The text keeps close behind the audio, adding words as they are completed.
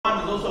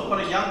also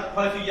quite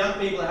a few young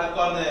people that have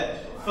gotten their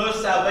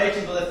first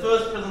salvations or their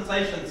first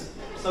presentations.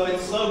 So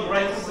it's so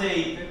great to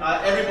see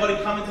everybody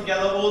coming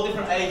together, all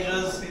different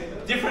ages,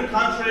 different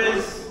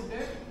countries.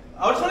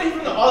 I just want to hear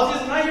from the Aussies.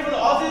 Can I hear from the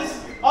Aussies?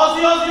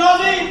 Aussie, Aussie,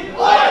 Aussie!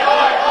 Aye,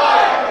 aye,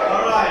 aye!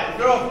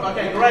 Alright,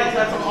 okay, great. So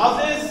that's from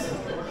Aussies.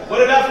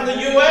 What about from the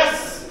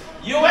US?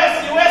 US,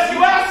 US,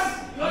 US!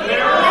 What do you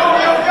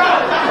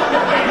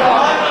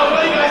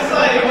guys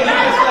say? What do you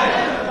guys say?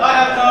 I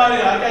have no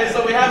idea. Okay, so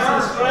we have some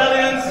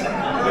Australians,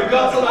 we've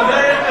got some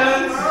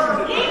Americans.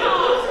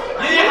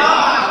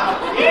 Yeehaw!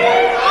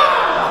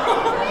 Yeehaw!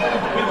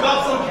 We've got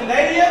some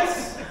Canadians.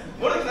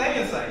 What do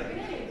Canadians say?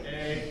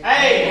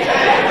 Hey!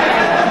 Hey!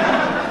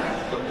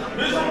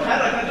 Who's from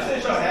Canada? Can I just see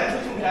a show of hands?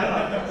 Who's from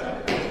Canada?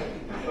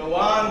 So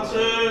 1,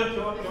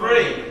 2,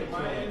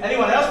 3.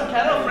 Anyone else from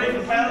Canada? 3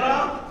 from Canada?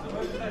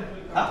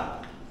 Huh?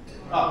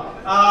 Oh.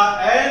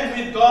 And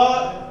we've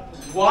got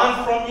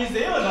 1 from New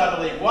Zealand, I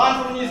believe.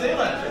 1 from New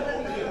Zealand.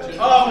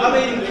 Oh, I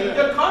mean,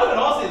 you're kind of an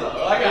Aussie though.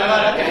 Okay.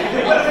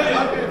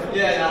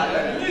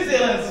 Yeah, New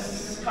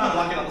Zealand's kind of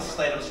like another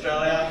state of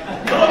Australia.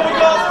 Oh,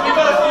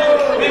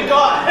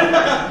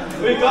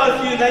 we've got a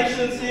few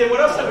nations here. What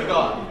else have we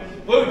got?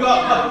 Well, we've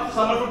got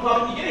someone from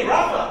Papua New Guinea,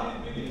 Rafa.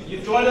 You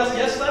joined us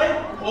yesterday,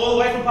 all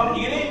the way from Papua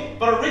New Guinea,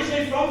 but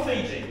originally from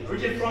Fiji.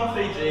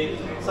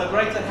 So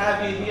great to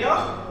have you here.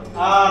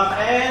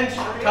 And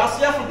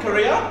Kasia from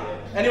Korea.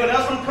 Anyone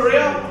else from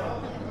Korea?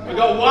 We've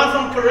got 1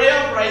 from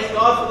Korea, praise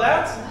God for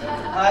that.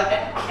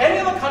 Any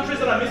other countries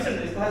that I'm missing?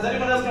 Has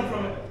anyone else come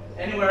from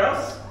anywhere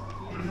else?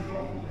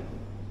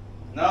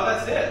 No,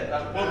 that's it.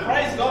 Well,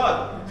 praise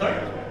God. Sorry?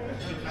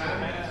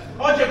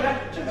 Oh, Japan.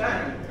 You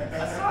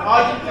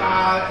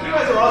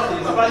guys are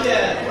Aussies, but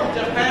yeah,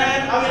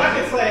 Japan. I mean, I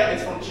can say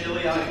it's from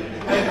Chile.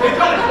 We're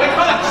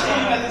kind of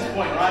cheating at this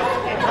point, right?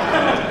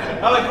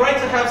 Great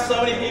to have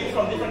so many people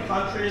from different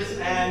countries.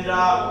 And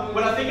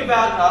when I think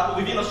about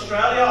within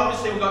Australia,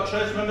 obviously we've got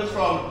church members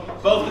from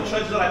both the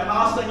churches that I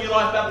pastor, New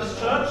Life Baptist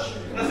Church.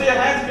 Can I see your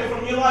hands if you're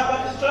from New Life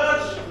Baptist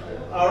Church?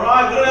 All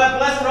right. What about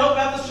Blessed Hope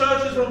Baptist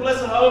Church? Who's from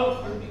Blessed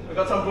Hope? We've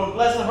got some from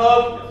Blessed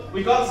Hope.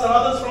 We've got some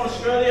others from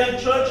Australian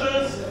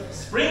churches.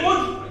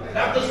 Springwood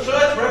Baptist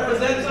Church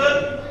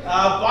represented.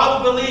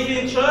 Bible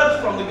Believing Church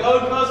from the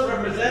Gold Coast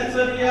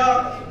represented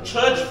here.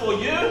 Church for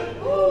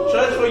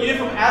You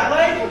from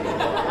Adelaide.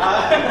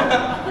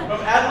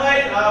 From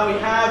Adelaide, we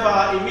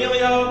have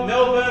Emilio,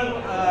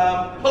 Melbourne,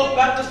 Hope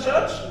Baptist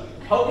Church,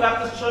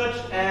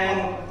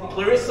 and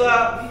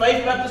Clarissa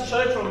Faith Baptist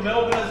Church from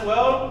Melbourne as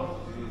well.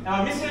 And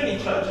I'm missing any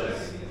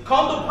churches.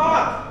 Condor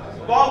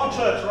Park Bible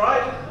Church,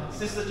 right?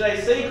 Sister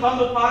JC,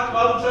 Condor Park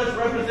Bible Church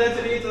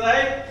represented here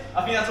today.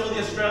 I think that's all the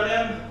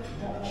Australian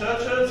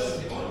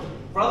churches.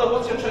 Brother,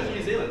 what's your church in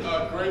New Zealand?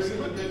 Grace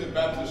Independent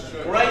Baptist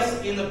Church.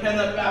 Grace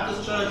Independent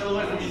Baptist Church, all the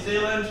way from New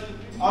Zealand.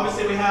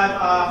 Obviously we have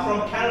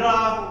from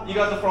Canada, you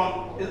guys are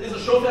from, is it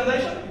Shore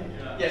Foundation?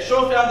 Yeah,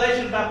 Shore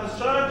Foundation Baptist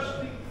Church.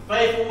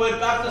 Faithful Word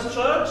Baptist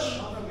Church.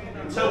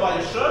 You can tell by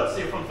your shirts,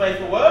 you're from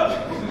Faithful Word.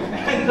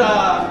 And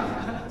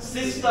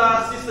Sister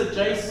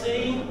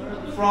JC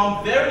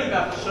from Verity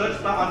Baptist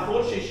Church, but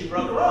unfortunately she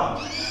broke her arm.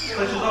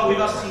 So she's not with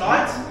us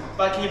tonight,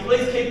 but can you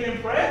please keep her in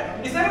prayer?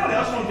 Is there anyone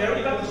else from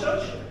Verity Baptist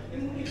Church?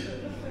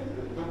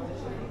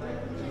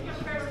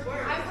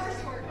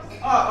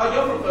 Oh,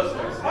 you're from First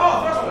Works.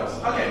 Oh, First Works.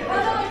 Okay.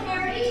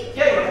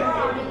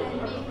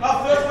 Yeah.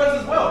 Oh, First Works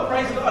as well.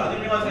 Praise God. I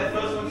didn't realize they had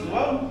First Works as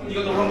well. You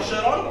got the wrong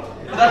shirt on,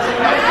 but that's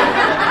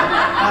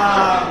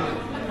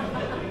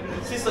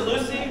okay. Sister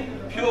Lucy,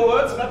 Pure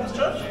Words Baptist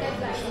Church.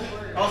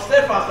 Oh,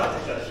 Steadfast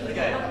Baptist Church.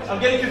 Okay. I'm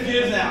getting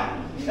confused now.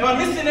 Am I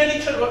missing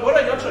any church? What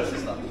about your church,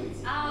 sister?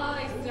 Oh,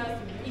 it's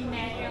just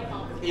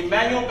Emmanuel.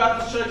 Emmanuel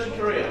Baptist Church in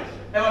Korea.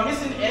 Am I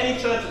missing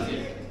any churches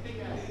here?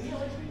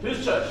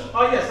 Whose church?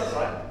 Oh, yes, that's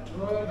right.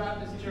 Royal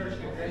Baptist Church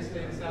in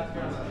Graceland, South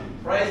Carolina.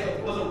 Praise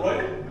God. Was it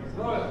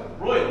Royal?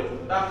 Royal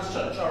Baptist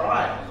Church. All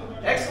right.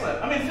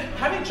 Excellent. I mean,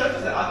 how many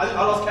churches there? I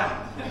lost count.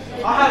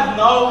 I have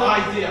no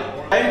idea.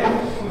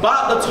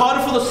 But the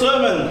title for the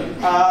sermon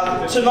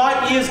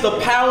tonight is The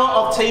Power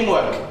of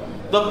Teamwork.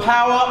 The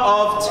power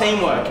of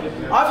teamwork.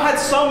 I've had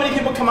so many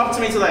people come up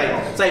to me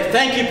today say,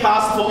 "Thank you,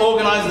 Pastor, for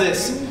organising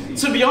this."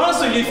 To be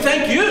honest with you,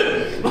 thank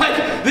you.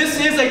 Like, this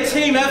is a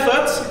team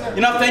effort.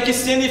 You know, thank you,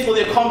 Cindy, for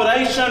the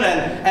accommodation,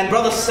 and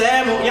Brother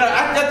Sam. You know,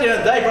 at the end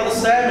of the day, Brother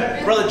Sam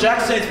and Brother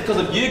Jackson, it's because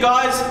of you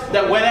guys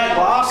that went out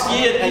last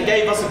year and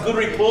gave us a good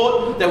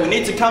report that we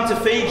need to come to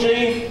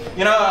Fiji.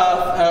 You know,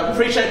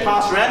 appreciate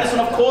Pastor Anderson,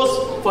 of course,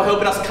 for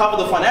helping us cover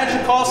the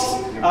financial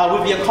costs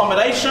with the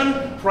accommodation.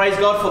 Praise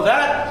God for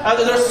that.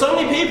 There are so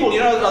many people, you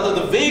know,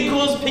 the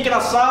vehicles picking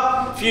us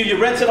up, few you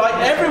rented,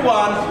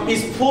 everyone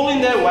is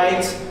pulling their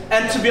weight.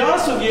 And to be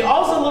honest with you, I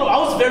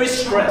was very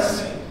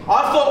stressed.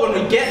 I thought when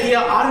we get here,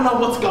 I don't know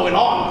what's going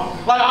on.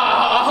 Like,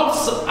 I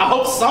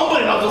hope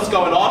somebody knows what's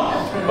going on.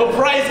 Well,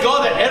 praise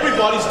God that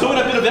everybody's doing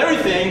a bit of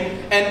everything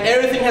and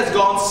everything has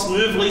gone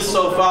smoothly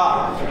so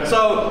far.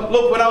 So,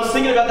 look, when I was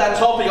thinking about that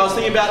topic, I was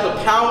thinking about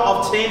the power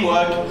of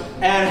teamwork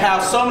and how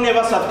so many of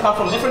us have come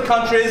from different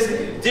countries,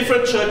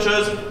 different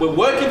churches. We're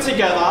working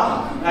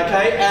together,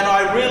 okay? And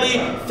I really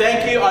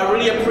thank you. I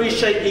really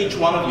appreciate each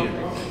one of you.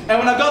 And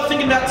when I got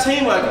thinking about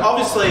teamwork,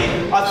 obviously,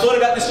 I thought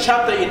about this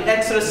chapter in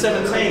Exodus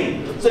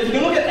 17. So if you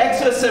can look at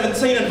Exodus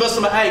 17 and verse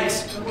number 8,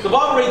 the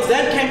Bible reads,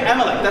 "Then came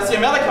Amalek," that's the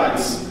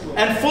Amalekites,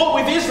 "and fought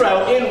with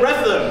Israel in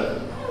Rephidim.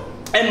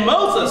 And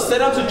Moses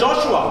said unto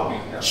Joshua,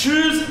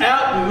 Choose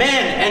out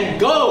men and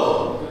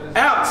go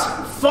out,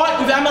 fight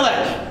with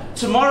Amalek.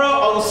 Tomorrow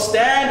I will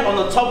stand on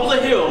the top of the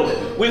hill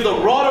with the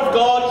rod of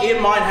God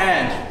in my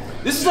hand."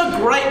 This is a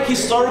great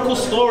historical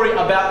story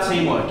about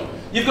teamwork.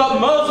 You've got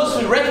Moses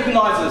who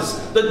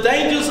recognizes the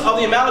dangers of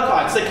the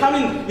Amalekites. They're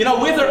coming,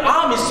 with their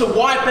armies to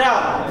wipe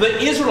out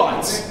the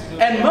Israelites.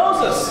 And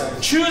Moses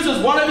chooses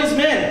one of his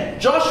men,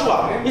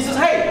 Joshua. He says,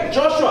 "Hey,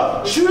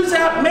 Joshua, choose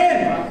out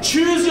men.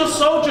 Choose your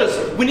soldiers.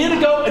 We need to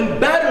go and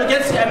battle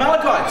against the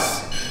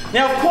Amalekites."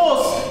 Now, of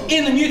course,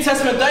 in the New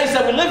Testament days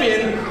that we live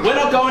in, we're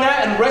not going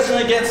out and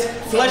wrestling against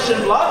flesh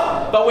and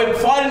blood, but we're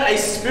fighting a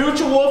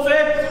spiritual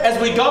warfare as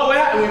we go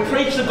out and we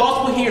preach the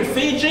gospel here in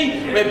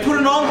Fiji. We're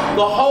putting on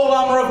the whole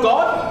armor of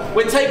God.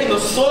 We're taking the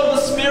sword of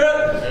the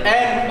Spirit,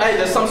 and hey,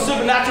 there's some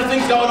supernatural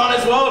things going on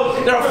as well.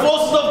 There are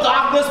forces of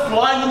darkness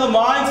blinding the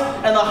minds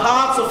and the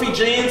hearts of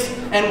Fijians,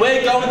 and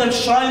we're going them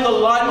shining the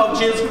light of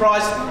Jesus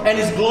Christ and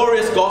His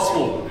glorious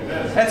gospel.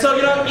 And so,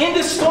 in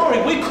this story,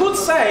 we could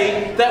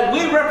say that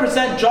we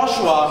represent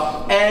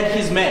Joshua and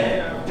his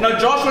men.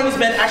 Joshua and his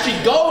men actually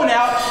going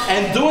out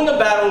and doing the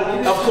battle.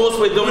 Of course,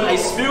 we're doing a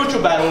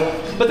spiritual battle.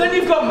 But then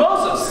you've got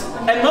Moses.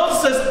 And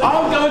Moses says,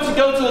 "I'm going to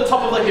go to the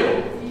top of the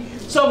hill."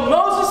 So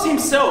Moses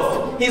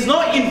himself, he's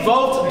not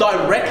involved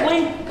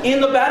directly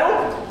in the battle,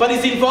 but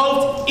he's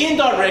involved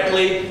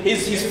indirectly.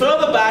 He's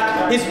further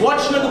back. He's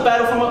watching the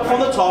battle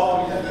from the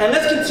top. And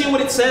let's continue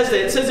what it says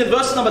there. It says in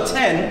verse number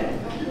 10,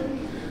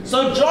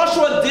 "So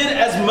Joshua did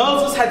as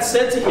Moses had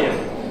said to him,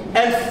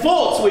 and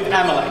fought with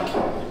Amalek.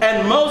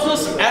 And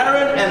Moses,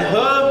 Aaron, and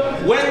Hur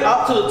went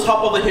up to the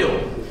top of the hill."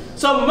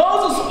 So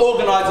Moses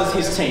organizes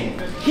his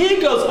team. He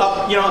goes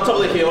up, on top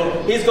of the hill.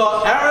 He's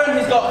got Aaron,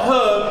 he's got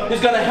Hur,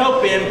 who's going to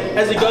help him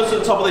as he goes to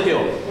the top of the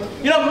hill.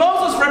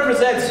 Moses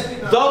represents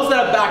those that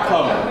are back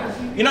home.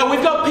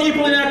 We've got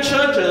people in our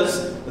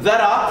churches that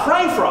are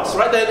praying for us,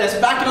 right?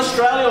 They're back in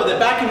Australia or they're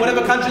back in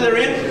whatever country they're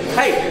in.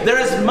 Hey, they're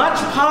as much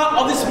part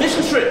of this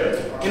mission trip,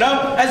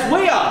 as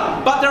we are,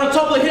 but they're on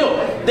top of the hill.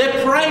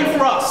 They're praying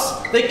for us.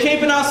 They're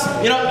keeping us,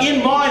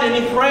 in mind and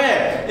in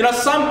prayer.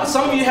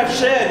 Some of you have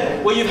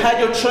shared where you've had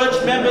your church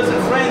members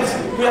and friends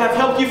who have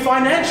helped you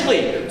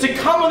financially to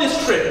come on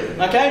this trip,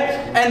 okay?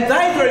 And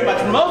they very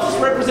much, Moses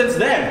represents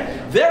them.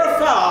 They're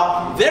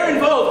afar, they're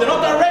involved. They're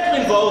not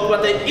directly involved,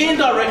 but they're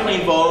indirectly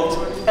involved.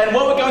 And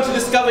what we're going to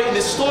discover in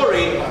this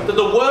story, that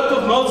the work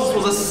of Moses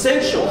was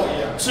essential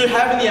to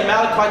having the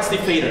Amalekites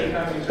defeated.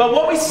 But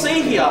what we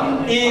see here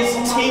is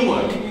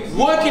teamwork,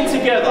 working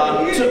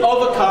together to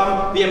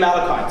overcome the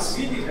Amalekites.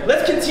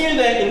 Let's continue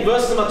there in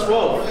verse number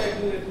 12.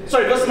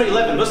 Sorry, verse number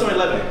 11. Verse number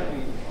 11.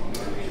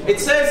 It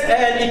says,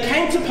 "And it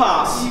came to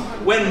pass,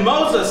 when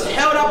Moses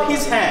held up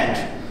his hand,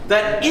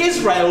 that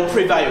Israel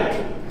prevailed.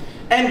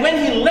 And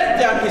when he let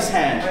down his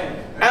hand,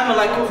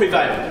 Amalek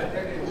prevailed."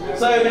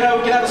 So, we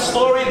can have a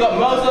story. You've got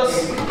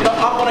Moses,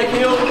 up on a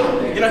hill.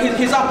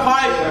 He's up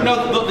high.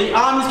 The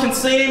armies can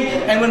see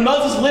him. And when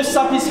Moses lifts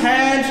up his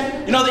hand,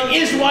 the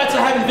Israelites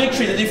are having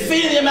victory. They're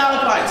defeating the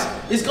Amalekites.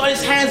 He's got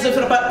his hands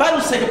lifted up.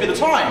 Battles take a bit of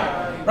time,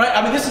 right?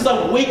 I mean, this is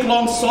a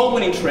week-long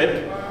soul-winning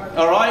trip.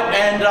 All right,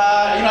 and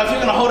if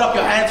you're going to hold up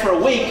your hands for a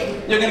week,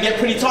 you're going to get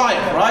pretty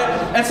tired, right?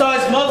 And so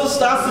as Moses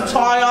starts to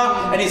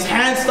tire and his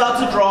hands start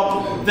to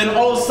drop, then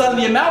all of a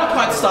sudden the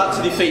Amalekites start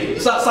to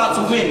start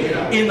to win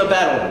in the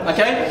battle.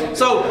 Okay,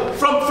 so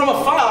from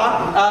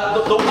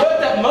afar, the work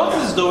that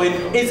Moses is doing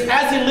is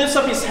as he lifts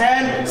up his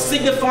hand,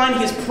 signifying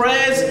his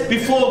prayers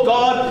before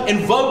God,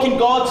 invoking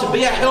God to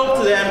be a help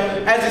to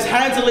them. As his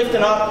hands are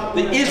lifted up,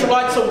 the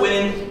Israelites are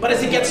winning. But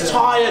as he gets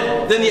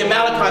tired, then the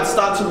Amalekites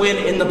start to win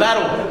in the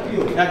battle.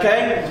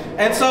 Okay?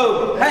 And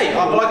so, hey,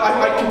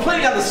 I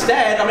completely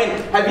understand. I mean,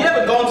 have you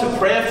ever gone to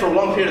prayer for a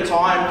long period of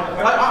time?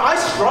 I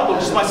struggle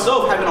just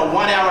myself having a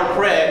 1 hour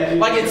prayer.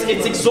 Like,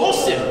 it's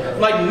exhausting.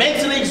 Like,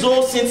 mentally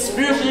exhausting,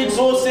 spiritually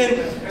exhausting.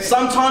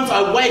 Sometimes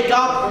I wake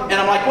up and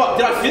I'm like, what,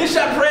 did I finish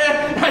that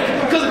prayer?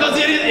 Because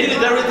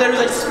there is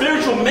a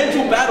spiritual,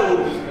 mental battle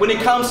when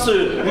it comes to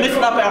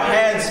lifting up our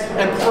hands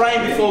and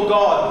praying before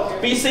God.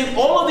 But you see,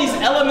 all of these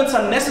elements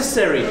are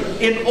necessary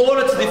in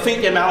order to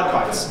defeat the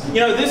Amalekites.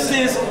 This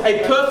is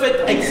a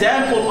perfect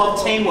example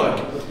of teamwork.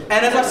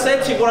 And as I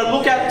said to you, what I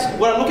look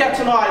at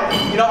tonight,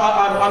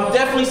 I'm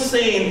definitely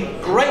seeing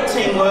great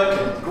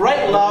teamwork,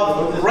 great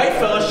love, great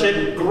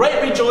fellowship,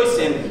 great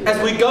rejoicing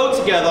as we go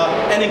together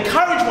and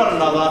encourage one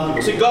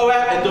another to go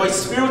out and do a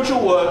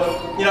spiritual work,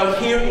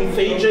 here in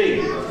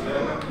Fiji.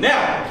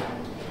 Now,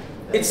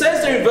 it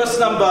says there in verse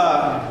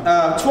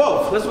number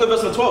 12. Let's look at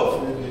verse number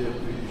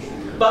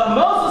 12. But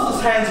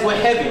Moses' hands were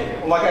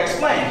heavy, like I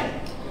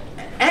explained.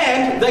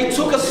 And they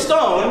took a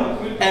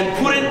stone and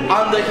put it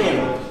under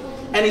him.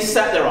 And he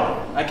sat there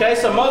on. Okay,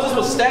 so Moses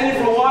was standing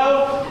for a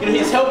while.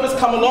 His helpers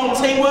come along,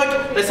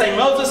 teamwork. They say,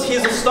 Moses,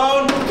 here's a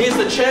stone, here's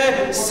the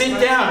chair, sit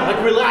down,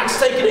 like relax,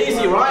 take it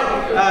easy,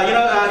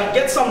 right?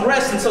 Get some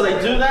rest. And so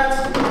they do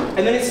that.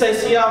 And then it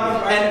says here,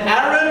 and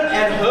Aaron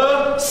and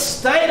Hur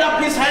stayed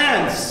up his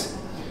hands,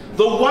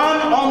 the one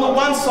on the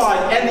one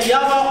side and the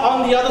other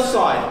on the other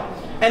side.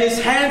 And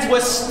his hands were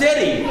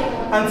steady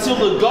until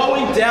the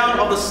going down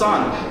of the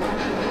sun.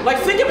 Like,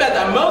 think about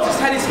that. Moses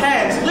had his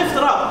hands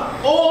lifted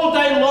up all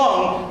day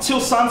long till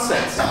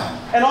sunset.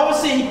 And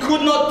obviously he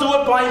could not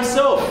do it by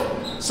himself.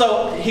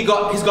 So he's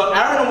got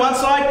Aaron on one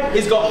side,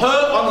 he's got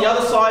Hur on the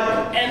other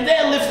side, and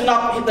they're lifting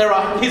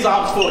up his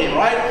arms for him,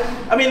 right?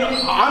 I mean,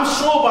 I'm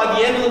sure by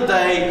the end of the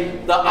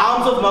day, the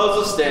arms of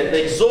Moses, they're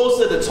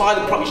exhausted, they're tired,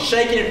 they're probably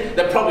shaking,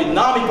 they're probably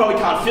numb, he probably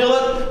can't feel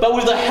it. But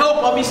with the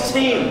help of his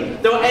team,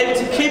 they were able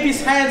to keep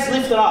his hands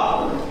lifted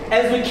up. And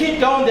as we keep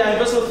going down in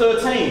verse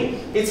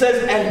 13, it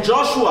says, and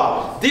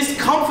Joshua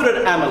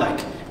discomfited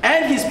Amalek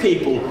and his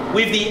people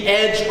with the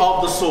edge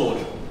of the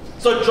sword.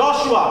 So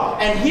Joshua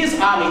and his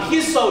army,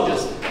 his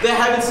soldiers, they're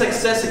having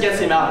success against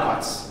the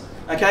Amalekites.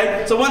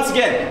 Okay? So once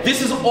again,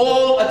 this is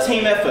all a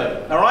team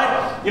effort.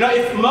 Alright?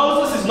 If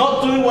Moses is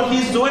not doing what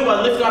he's doing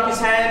by lifting up his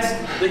hands,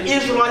 the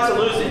Israelites are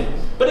losing.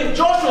 But if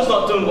Joshua's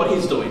not doing what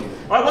he's doing,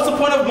 right, what's the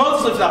point of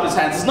Moses lifting up his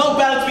hands? There's no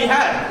battle to be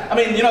had. I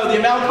mean, the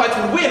Amalekites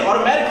would win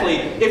automatically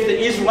if the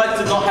Israelites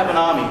did not have an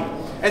army.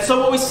 And so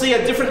what we see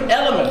are different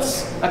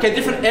elements, okay,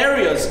 different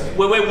areas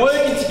where we're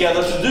working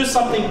together to do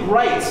something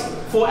great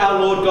for our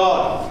Lord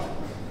God.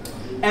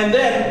 And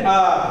then,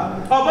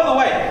 by the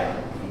way,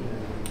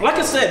 like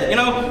I said,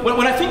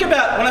 when I think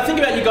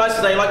about you guys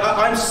today, like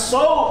I'm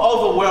so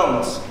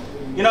overwhelmed.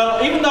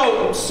 Even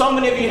though so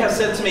many of you have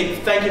said to me,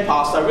 thank you,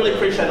 Pastor, I really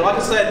appreciate it. Like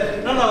I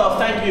said, no,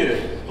 thank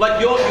you.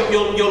 Like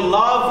your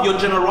love, your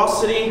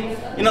generosity,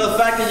 the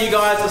fact that you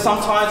guys are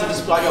sometimes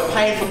just like you're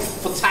paying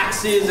for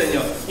taxis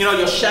and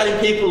you're shouting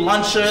people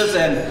lunches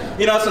and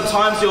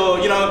sometimes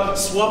you're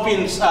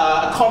swapping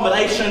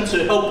accommodation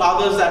to help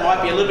others that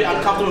might be a little bit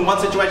uncomfortable in one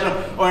situation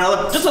or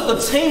another. Just like the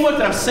teamwork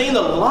that I'm seeing,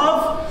 the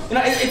love,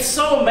 it's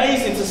so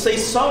amazing to see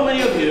so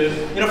many of you,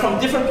 from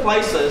different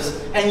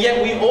places, and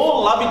yet we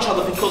all love each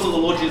other because of the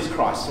Lord Jesus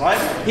Christ, right?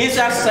 He's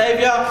our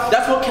Savior.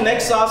 That's what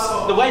connects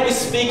us. The way we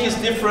speak is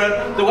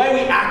different. The way we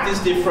act is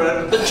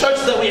different. The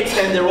churches that we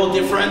attend, they're all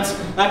different.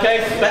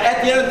 Okay? But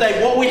at the end of the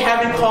day, what we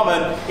have in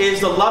common is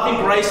the loving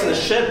grace and the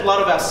shed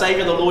blood of our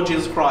Savior, the Lord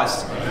Jesus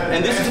Christ.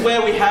 And this is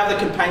where we have the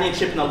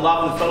companionship and the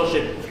love and the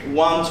fellowship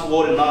one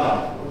toward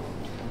another.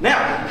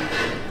 Now,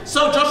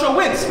 so Joshua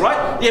wins,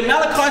 right? The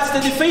Amalekites,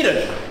 they're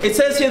defeated. It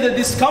says here they're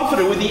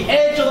discomfited with the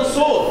edge of the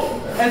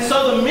sword. And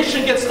so the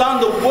mission gets done,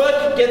 the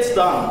work gets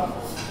done.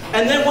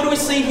 And then what do we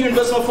see here in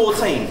verse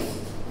 14?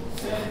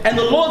 And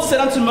the Lord said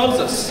unto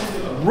Moses,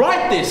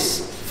 write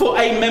this for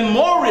a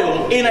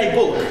memorial in a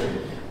book,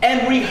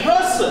 and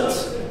rehearse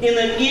it in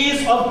the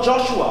ears of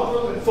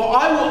Joshua, for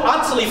I will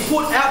utterly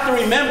put out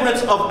the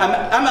remembrance of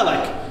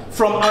Amalek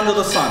from under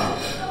the sun.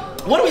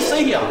 What do we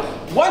see here?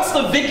 Once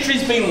the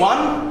victory's been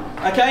won,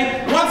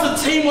 okay, once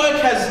the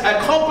teamwork has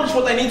accomplished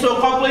what they need to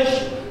accomplish,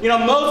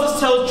 Moses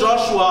tells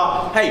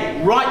Joshua,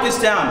 hey, write this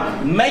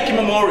down, make a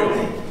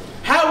memorial.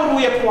 How would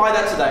we apply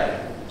that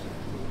today?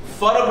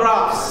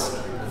 Photographs,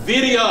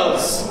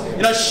 videos,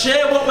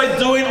 share what we're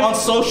doing on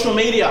social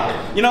media.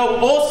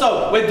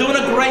 Also, we're doing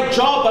a great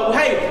job, but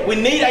hey, we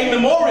need a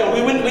memorial.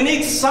 We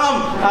need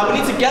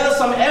to gather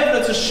some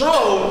evidence to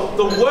show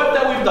the work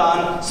that we've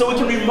done so we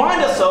can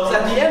remind ourselves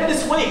at the end of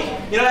this week,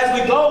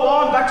 as we go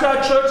on back to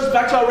our churches,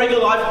 back to our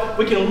regular life,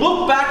 we can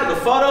look back at the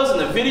photos and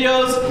the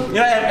videos,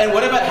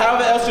 and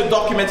however else you're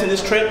documenting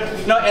this trip,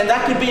 and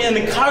that can be an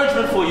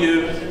encouragement for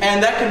you,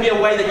 and that can be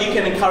a way that you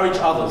can encourage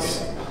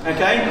others.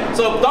 Okay?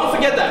 So don't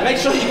forget that. Make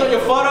sure you got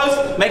your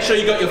photos, make sure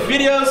you got your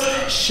videos,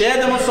 share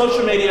them on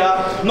social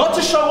media, not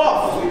to show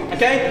off.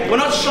 Okay? We're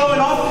not showing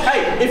off.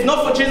 Hey, if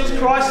not for Jesus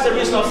Christ, there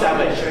is no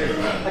salvation.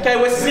 Okay?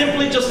 We're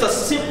simply just a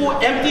simple,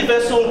 empty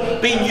vessel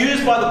being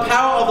used by the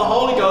power of the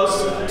Holy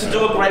Ghost to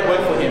do a great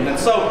work for Him. And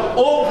so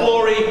all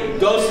glory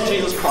goes to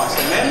Jesus Christ.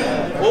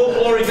 Amen? All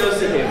glory goes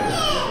to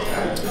Him.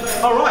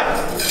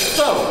 Alright,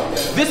 so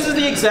this is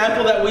the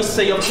example that we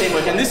see of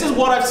teamwork, and this is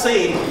what I've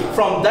seen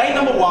from day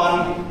number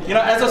one.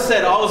 As I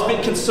said, I was a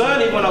bit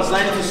concerned even when I was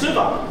landing to Suva.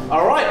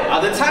 Alright,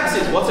 are there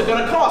taxis? What's it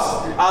going to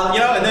cost?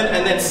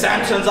 And then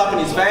Sam turns up in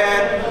his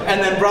van, and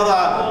then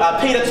brother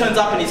Peter turns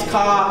up in his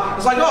car.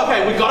 It's like, oh,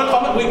 okay, we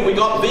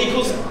got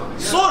vehicles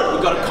sorted,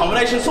 we've got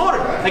accommodation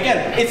sorted.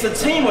 Again, it's the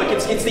teamwork,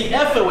 it's the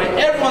effort where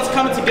everyone's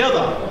coming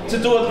together to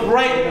do a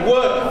great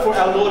work for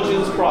our Lord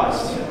Jesus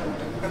Christ.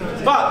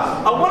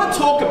 But I want to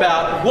talk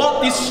about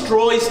what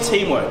destroys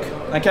teamwork,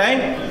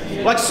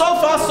 okay? Like so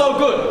far so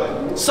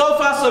good. So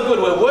far so good.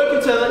 We're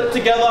working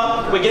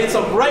together, we're getting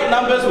some great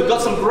numbers, we've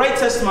got some great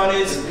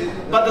testimonies,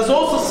 but there's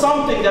also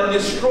something that will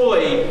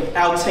destroy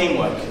our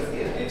teamwork.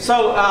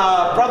 So,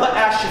 Brother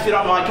Ash, if you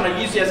don't mind, can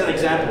I use you as an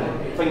example?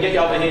 If I can get you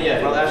over here,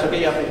 yeah, Brother Ash, I'll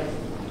get you up here.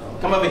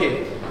 Come over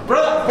here.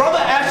 Brother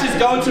Ash is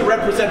going to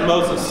represent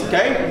Moses,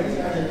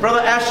 okay? Brother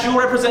Ash, you'll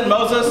represent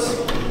Moses.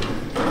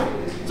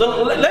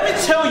 So let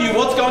me tell you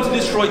what's going to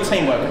destroy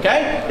teamwork,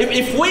 okay?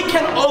 If we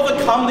can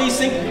overcome these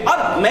things,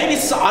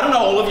 I don't know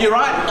all of you,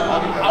 right?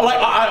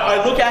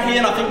 I look out here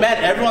and I think,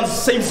 man, everyone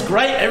seems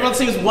great, everyone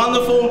seems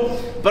wonderful,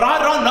 but I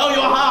don't know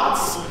your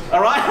hearts, all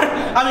right?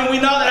 I mean, we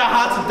know that our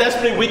hearts are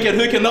desperately wicked.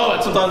 Who can know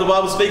it? Sometimes the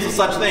Bible speaks of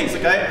such things,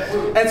 okay?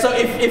 And so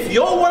if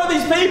you're one of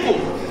these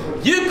people,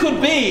 you could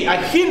be a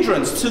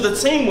hindrance to the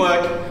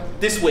teamwork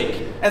this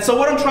week. And so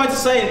what I'm trying to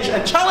say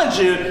and challenge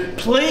you,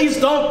 please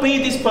don't be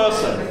this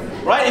person.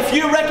 Right? If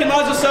you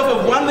recognize yourself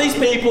as one of these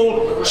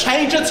people,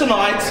 change it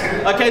tonight.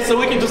 Okay, so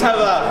we can just have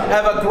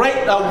a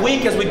great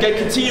week as we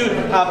continue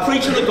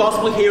preaching the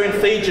gospel here in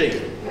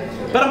Fiji.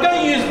 But I'm going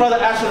to use Brother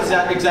Ash's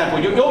example.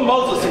 You're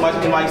Moses in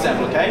my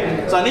example,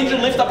 okay? So I need you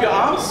to lift up your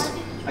arms.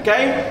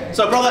 Okay?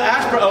 So Brother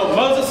Ash,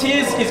 Moses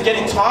here is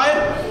getting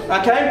tired.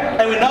 Okay?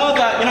 And we know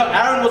that,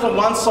 Aaron was on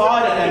one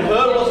side and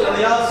Herb was on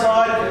the other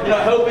side,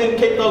 helping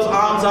keep those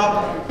arms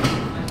up.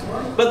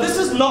 But this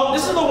is the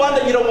one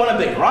that you don't want to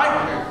be,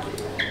 right?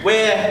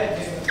 Where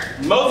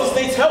Moses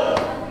needs help.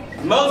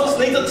 Moses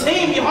needs a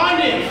team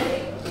behind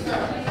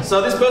him.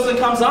 So this person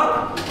comes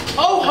up.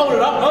 Oh, hold it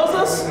up,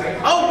 Moses.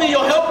 I'll be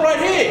your help right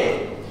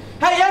here.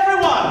 Hey,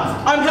 everyone,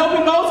 I'm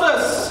helping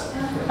Moses.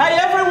 Hey,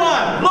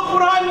 everyone, look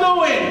what I'm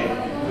doing.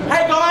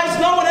 Hey, guys,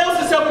 no one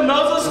else is helping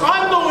Moses.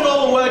 I'm doing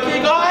all the work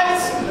here,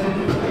 guys.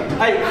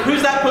 Hey,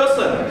 who's that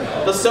person?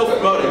 The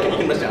self-promoter. You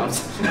can rest your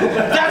arms.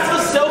 That's the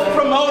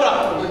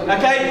self-promoter.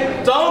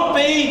 Okay? Don't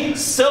be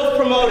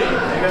self-promoting.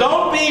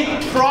 Don't be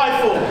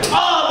prideful.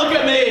 Oh, look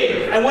at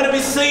me. And want to be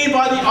seen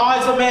by the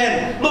eyes of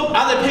men. Look,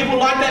 are there people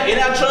like that in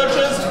our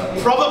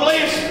churches?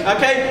 Probably.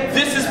 Okay?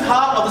 This is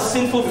part of the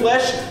sinful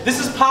flesh. This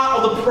is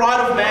part of the pride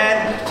of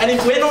man. And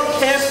if we're not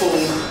careful,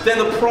 then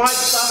the pride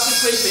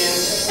starts to creep in.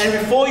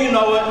 And before you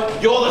know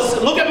it,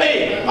 look at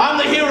me. I'm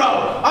the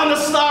hero. I'm the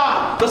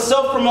star. The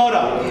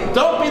self-promoter.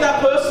 Don't be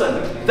that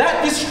person.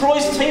 That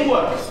destroys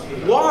teamwork.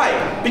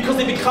 Why? Because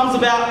it becomes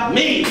about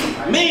me.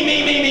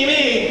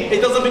 Me.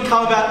 It doesn't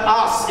become about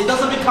us. It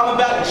doesn't become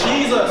about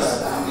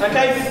Jesus.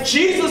 Okay?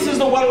 Jesus is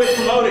the one we're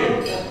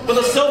promoting. But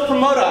the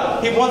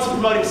self-promoter, he wants to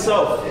promote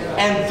himself.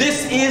 And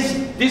this is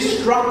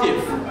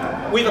destructive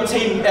with a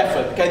team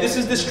effort. Okay? This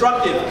is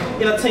destructive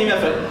in a team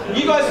effort.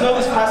 You guys know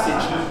this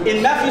passage.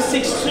 In Matthew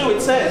 6:2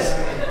 it says,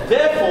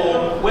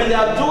 "Therefore, when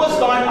thou doest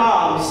thine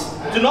alms,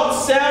 do not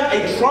sound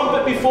a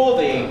trumpet before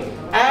thee,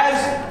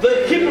 as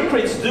the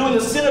hypocrites do in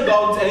the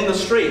synagogues and in the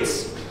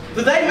streets,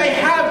 that they may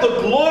have the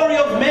glory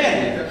of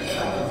men.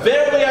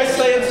 Verily I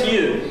say unto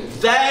you,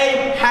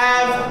 they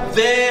have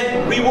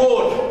their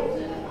reward."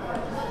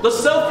 The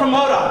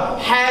self-promoter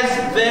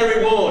has their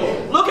reward.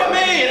 Look at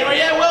me!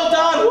 Yeah, well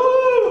done!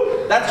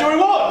 Woo! That's your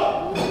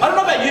reward. I don't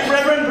know about you,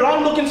 brethren, but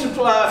I'm looking to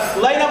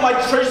lay out my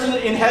treasures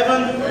in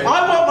heaven.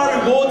 I want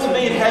my reward to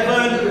be in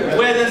heaven,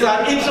 where there's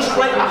an interest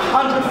rate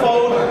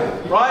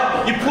 100-fold,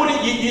 right?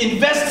 You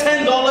invest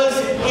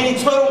 $10 in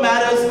eternal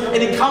matters,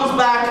 and it comes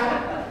back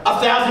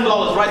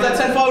 $1,000, right? That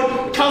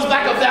tenfold, it comes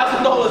back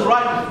 $1,000,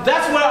 right?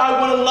 That's where I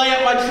want to lay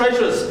out my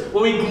treasures,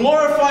 where we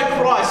glorify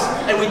Christ,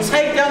 and we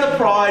take down the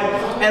pride,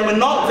 and we're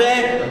not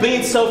there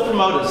being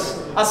self-promoters.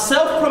 A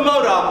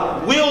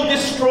self-promoter will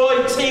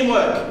destroy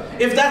teamwork.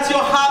 If that's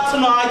your heart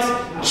tonight,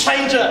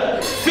 change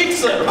it.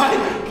 Fix it, right?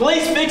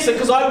 Please fix it,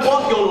 because I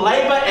want your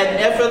labor and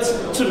efforts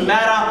to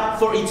matter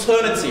for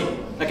eternity.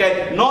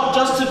 Okay? Not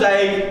just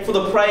today, for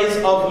the praise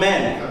of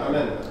men.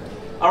 Amen.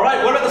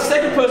 Alright, what about the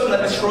second person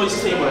that destroys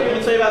teamwork? Let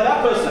me tell you about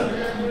that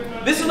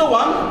person. This is the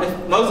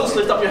one. Moses,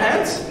 lift up your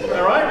hands.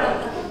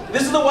 Alright?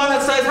 This is the one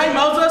that says, "Hey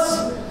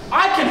Moses,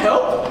 I can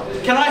help.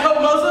 Can I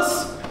help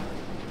Moses?"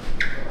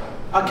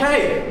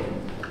 Okay,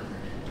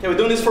 we're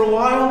doing this for a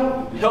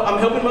while. I'm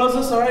helping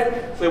Moses,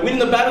 alright? We're winning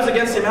the battles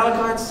against the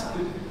Amalekites.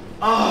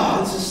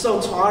 Oh, this is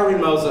so tiring,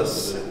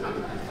 Moses.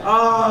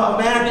 Oh,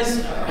 man,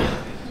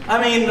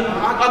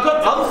 I've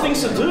got other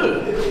things to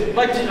do.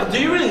 Like, do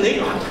you really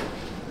need...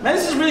 Man,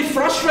 this is really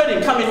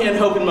frustrating coming here and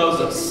helping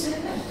Moses.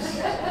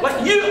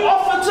 Like, you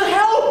offered to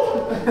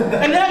help,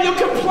 and now you're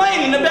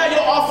complaining about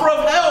your offer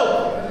of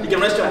help. You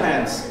can rest your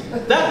hands.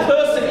 That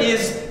person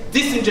is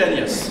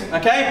disingenuous,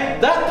 okay?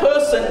 That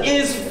person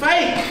is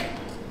fake.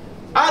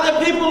 Are there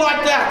people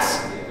like that?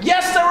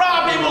 Yes, there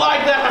are people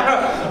like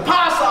that.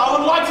 Pastor, I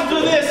would like to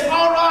do this.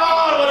 All right.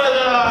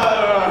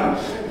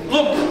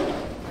 Look,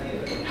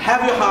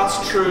 have your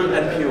hearts true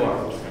and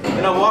pure.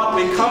 You know what?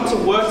 We come to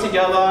work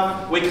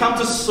together. We come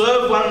to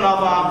serve one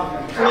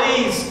another.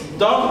 Please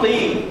don't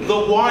be the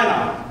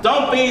whiner.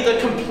 Don't be the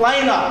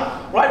complainer.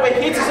 Right?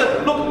 We're here to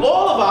say, look,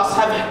 all of us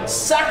have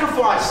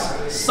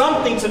sacrificed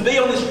something to be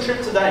on this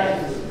trip today.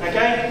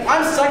 Okay?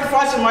 I'm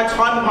sacrificing my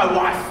time with my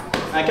wife.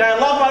 Okay? I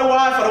love my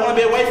wife. I don't want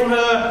to be away from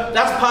her.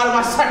 That's part of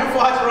my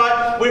sacrifice,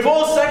 right? We've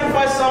all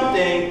sacrificed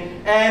something.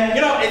 And,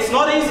 it's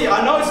not easy.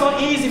 I know it's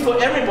not easy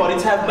for everybody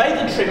to have made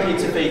the trip here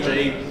to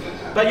Fiji.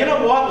 But you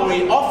know what? When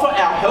we offer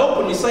our help,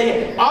 when we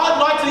say, I'd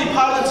like to be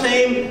part of the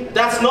team,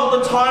 that's not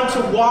the time to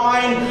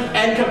whine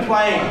and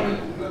complain.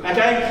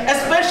 Okay?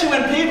 Especially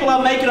when people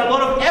are making a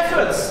lot of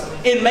efforts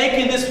in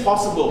making this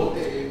possible.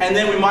 And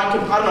then we might,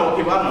 I don't know what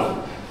people, I don't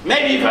know.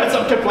 Maybe you've heard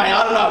some complaint,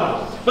 I don't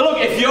know. But look,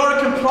 if you're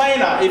a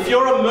complainer, if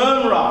you're a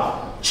murmurer,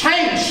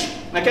 change.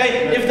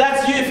 Okay? If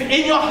that's you, if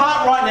in your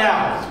heart right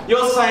now,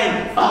 you're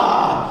saying,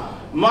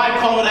 my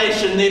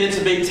accommodation needed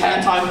to be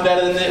 10 times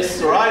better than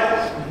this,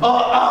 right?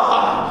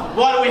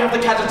 Why do we have to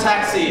catch a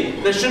taxi?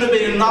 There should have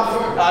been enough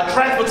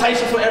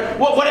transportation for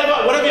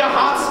whatever your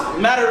heart's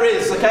matter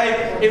is,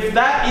 okay? If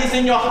that is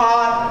in your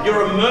heart,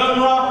 you're a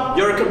murmurer,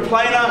 you're a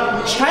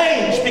complainer,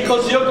 change,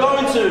 because you're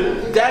going to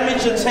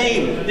damage your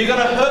team. You're going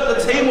to hurt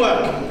the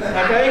teamwork,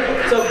 okay?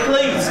 So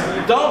please,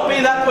 don't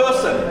be that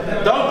person.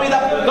 Don't be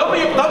that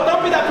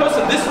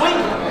person this week.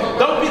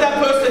 Don't be that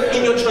person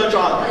in your church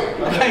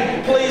either.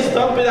 Okay? Please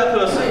don't be that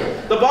person.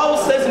 The Bible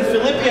says in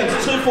Philippians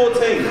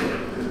 2:14,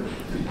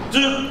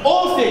 do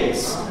all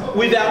things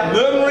without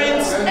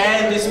murmurings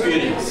and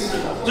disputings.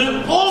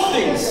 Do all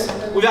things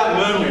without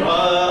murmuring.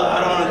 I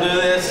don't want to do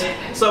this.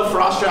 So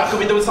frustrated. I could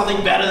be doing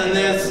something better than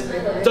this.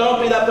 Don't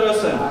be that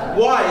person.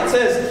 Why? It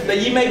says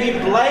that ye may be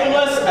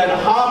blameless and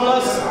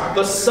harmless,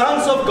 the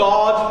sons of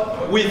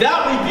God,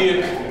 without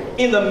rebuke,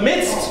 in the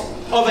midst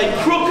of a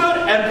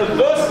crooked and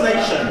perverse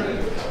nation,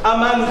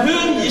 among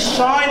whom ye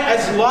shine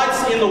as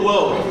lights in the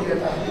world.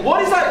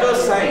 What is that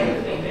verse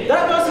saying?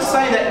 That verse is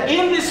saying that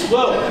in this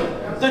world,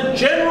 the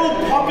general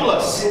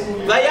populace,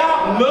 they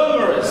are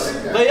murmurers,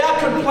 they are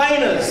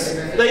complainers,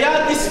 they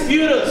are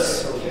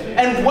disputers.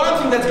 And one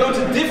thing that's going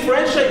to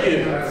differentiate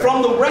you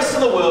from the rest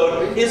of the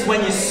world is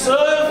when you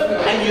serve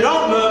and you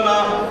don't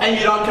murmur and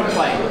you don't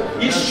complain.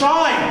 You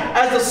shine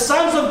as the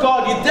sons of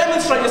God. You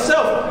demonstrate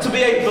yourself to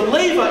be a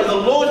believer in the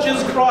Lord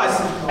Jesus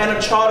Christ and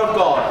a child of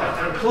God.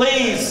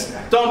 Please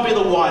don't be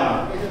the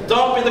whiner.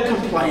 Don't be the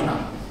complainer.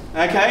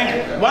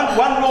 Okay? One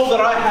rule that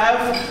I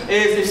have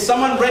is if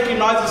someone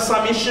recognizes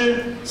some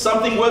issue,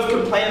 something worth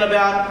complaining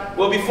about,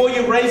 well, before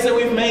you raise it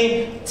with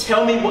me,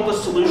 tell me what the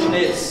solution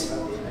is.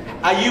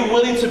 Are you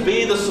willing to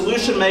be the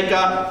solution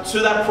maker to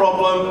that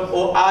problem,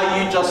 or are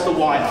you just the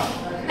whiner?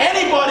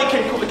 Anyone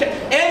can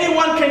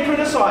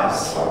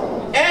criticize.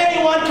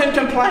 Anyone can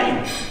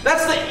complain.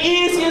 That's the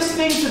easiest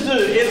thing to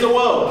do in the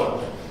world.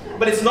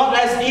 But it's not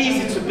as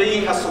easy to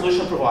be a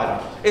solution provider.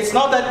 It's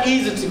not that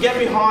easy to get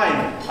behind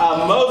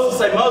Moses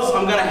and say, Moses,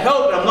 I'm going to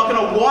help, and I'm not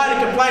going to whine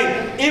and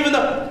complain. Even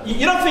though,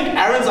 you don't think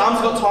Aaron's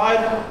arms got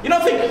tired? You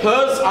don't think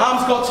Hur's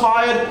arms got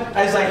tired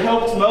as they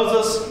helped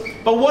Moses?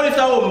 But what if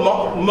they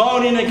were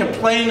moaning and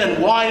complaining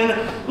and whining?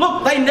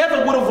 Look, they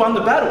never would have won the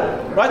battle,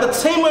 right? The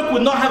teamwork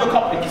would not have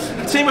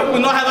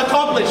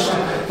accomplished,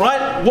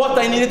 right, what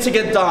they needed to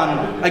get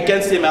done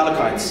against the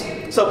Amalekites.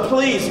 So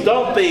please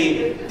don't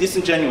be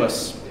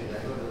disingenuous.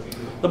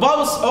 The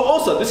Bible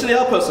also, this is the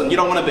other person you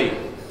don't want to be.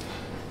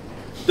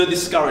 The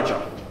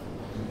discourager.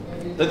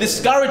 The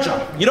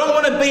discourager. You don't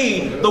want to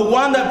be the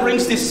one that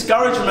brings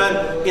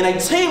discouragement in a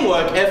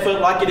teamwork effort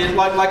like it is,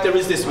 like there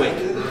is this week.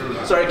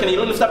 Sorry, can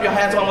you lift up your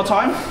hands one more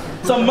time?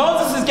 So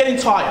Moses is getting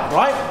tired,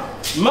 right?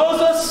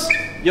 Moses,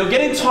 you're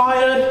getting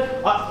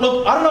tired.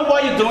 Look, I don't know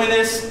why you're doing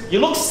this. You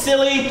look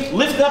silly,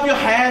 lifting up your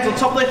hands on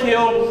top of the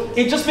hill.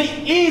 It'd just be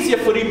easier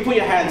for you to put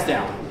your hands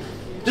down.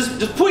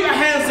 Just put your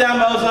hands down,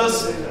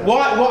 Moses.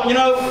 Why, you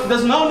know,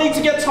 there's no need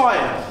to get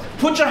tired.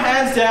 Put your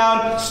hands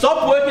down.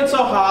 Stop working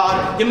so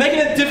hard. You're making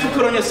it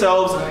difficult on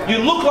yourselves. You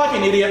look like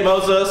an idiot,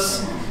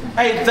 Moses.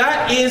 Hey,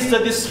 that is the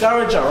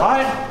discourager,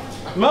 right?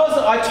 Moses,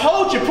 I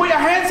told you, put your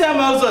hands down,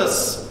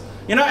 Moses.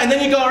 You know, and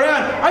then you go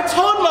around. I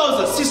told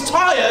Moses, he's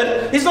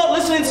tired. He's not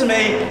listening to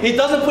me. He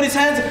doesn't put his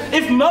hands.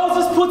 If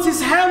Moses puts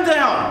his hand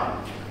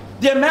down,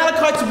 the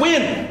Amalekites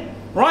win.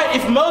 Right?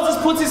 If Moses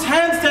puts his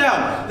hands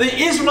down, the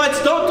Israelites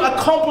don't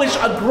accomplish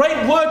a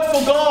great work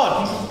for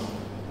God.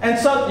 And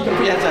so, you can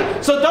put your hands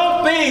down. So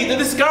don't be the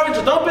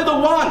discourager. Don't be the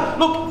one.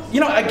 Look, you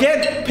know,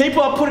 again,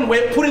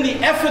 we're putting the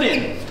effort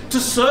in to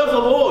serve the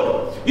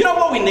Lord. You know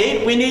what we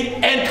need? We need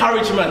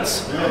encouragement.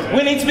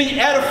 We need to be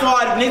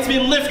edified. We need to be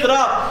lifted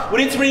up.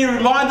 We need to be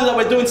reminded that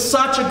we're doing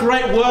such a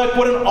great work.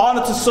 What an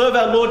honor to serve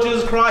our Lord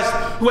Jesus Christ,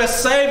 who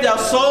has saved our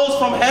souls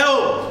from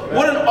hell.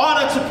 What an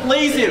honor to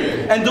please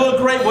Him and do a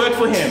great work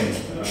for Him.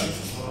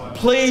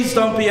 Please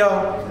don't be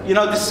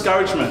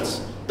discouragement.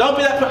 Don't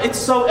be that. It's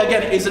so,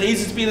 again, is it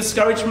easy to be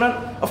discouragement?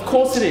 Of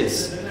course it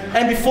is.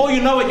 And before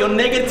you know it, your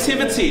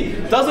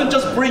negativity doesn't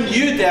just bring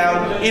you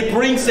down, it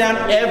brings down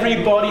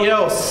everybody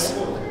else.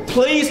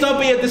 Please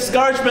don't be a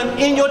discouragement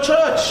in your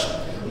church.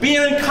 Be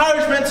an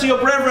encouragement to your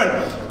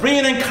brethren. Bring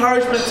an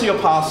encouragement to your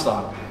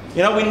pastor.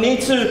 You know, we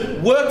need to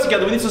work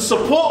together. We need to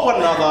support one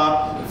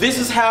another. This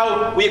is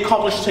how we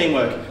accomplish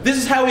teamwork. This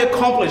is how we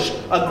accomplish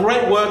a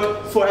great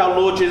work for our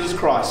Lord Jesus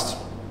Christ.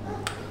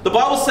 The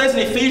Bible says in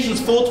Ephesians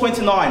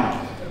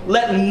 4:29,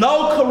 let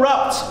no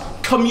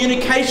corrupt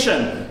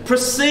communication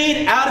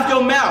proceed out of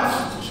your mouth,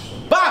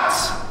 but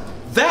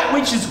that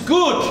which is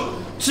good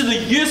to the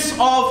use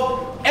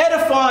of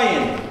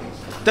edifying,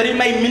 that it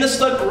may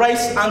minister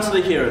grace unto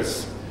the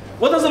hearers.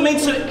 What does it mean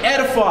to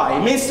edify?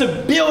 It means to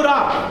build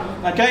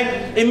up,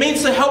 okay? It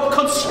means to help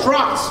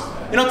construct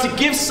to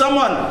give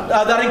someone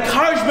that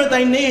encouragement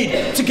they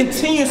need to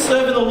continue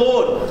serving the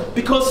Lord.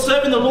 Because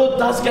serving the Lord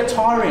does get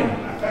tiring.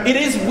 It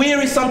is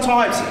weary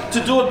sometimes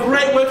to do a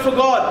great work for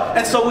God,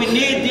 and so we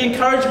need the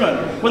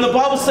encouragement. When the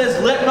Bible says,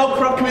 let no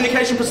corrupt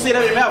communication proceed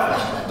out of your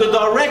mouth, the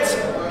direct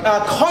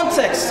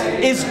context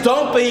is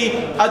don't be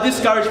a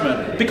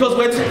discouragement, because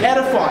we're to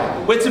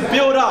edify, we're to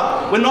build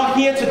up, we're not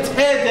here to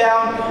tear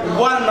down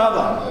one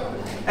another.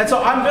 And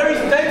so I'm very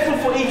thankful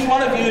for each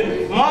one of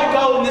you. My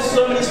goal in this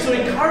sermon is to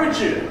encourage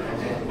you.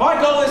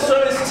 My goal in this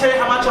sermon is to tell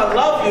you how much I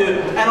love you,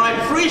 and I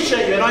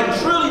appreciate you, and I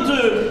truly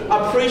do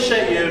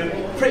appreciate you.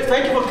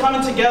 Thank you for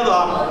coming together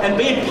and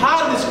being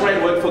part of this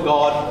great work for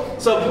God.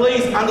 So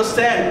please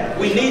understand,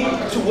 we need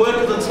to work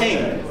as a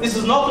team. This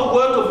is not the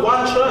work of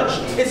one church.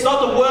 It's not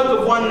the work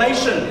of one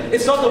nation.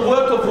 It's not the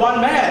work of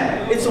one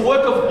man. It's the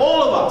work of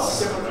all of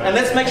us. And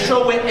let's make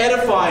sure we're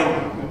edifying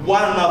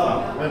one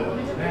another.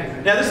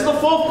 Now, this is the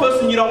fourth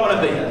person you don't want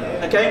to be.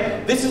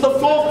 Okay? This is the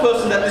fourth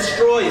person that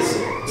destroys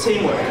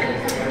teamwork.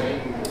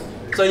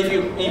 So if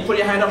you put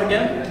your hand up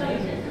again.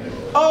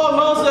 Oh,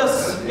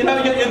 Moses,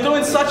 you're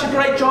doing such a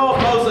great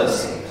job,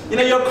 Moses.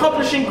 You're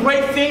accomplishing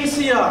great things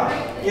here.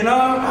 I don't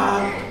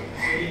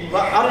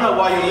know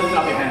why you're lifting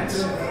up your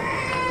hands.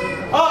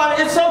 Oh,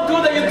 it's so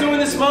good that you're doing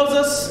this,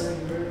 Moses.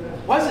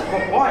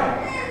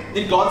 Why?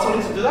 Did God tell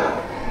him to do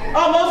that?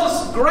 Oh,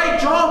 Moses, great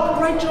job,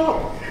 great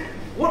job.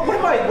 What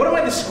am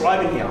I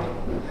describing here?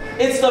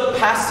 It's the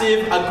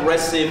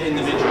passive-aggressive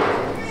individual.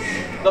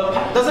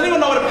 Does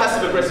anyone know what a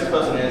passive-aggressive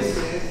person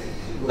is?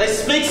 They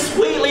speak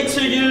sweetly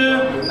to you,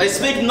 they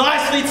speak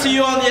nicely to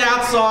you on the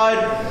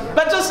outside,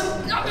 but just,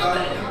 you're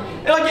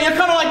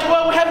kind of like,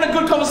 well, we're having a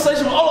good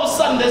conversation, but all of a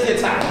sudden there's the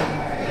attack.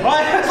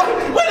 Right? It's like,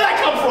 where did that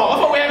come from? I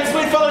thought we were having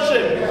sweet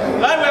fellowship.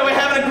 Right? Where we're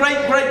having a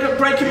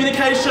great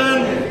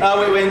communication,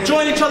 we're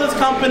enjoying each other's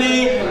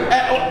company.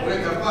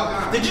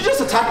 Did you just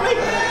attack me?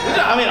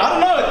 I don't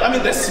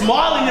know. They're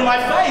smiling in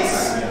my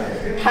face.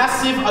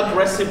 Passive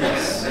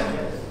aggressiveness.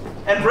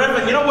 And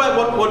brethren, you know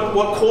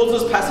what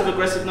causes passive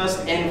aggressiveness?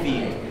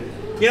 Envy.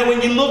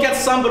 When you look at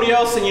somebody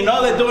else and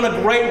they're doing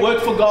a great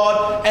work for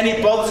God and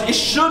it bothers you, it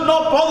should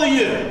not bother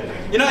you.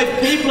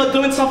 If people are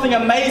doing something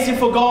amazing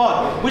for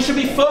God, we should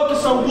be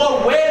focused on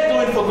what we're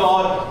doing for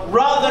God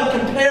rather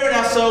than comparing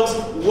ourselves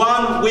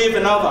one with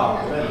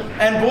another.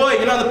 And boy,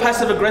 the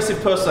passive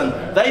aggressive person,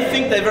 they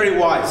think they're very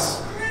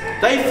wise.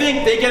 They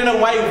think they're getting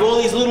away with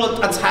all these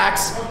little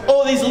attacks,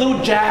 all these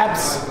little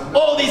jabs,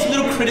 all these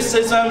little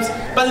criticisms,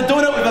 but they're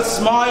doing it with a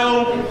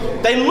smile.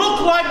 They look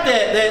like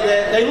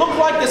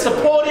they're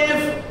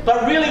supportive,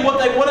 but really what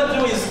they want to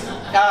do is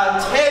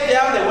tear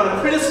down. They want to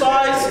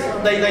criticize.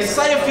 They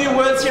say a few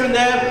words here and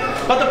there,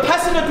 but the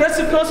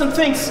passive-aggressive person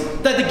thinks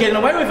that they're getting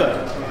away with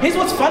it. Here's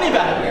what's funny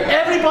about it: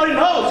 everybody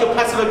knows you're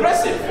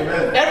passive-aggressive.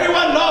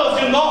 Everyone knows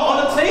you're not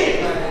on a team.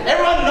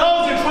 Everyone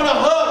knows you're trying to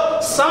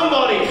hurt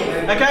somebody.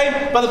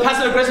 Okay? But the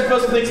passive-aggressive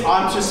person thinks,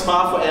 I'm too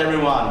smart for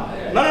everyone.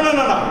 No.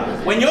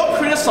 When you're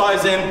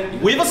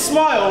criticizing with a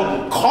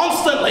smile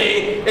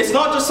constantly, it's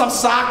not just some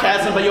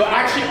sarcasm, but you're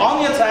actually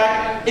on the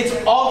attack. It's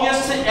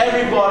obvious to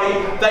everybody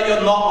that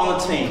you're not on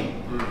the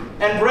team.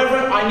 And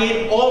brethren, I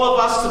need all of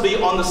us to be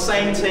on the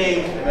same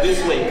team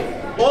this week.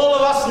 All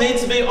of us need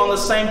to be on the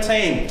same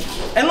team.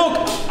 And look,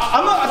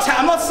 I'm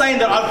not saying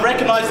that I've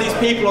recognized these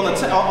people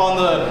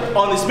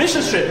on this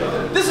mission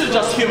trip. This is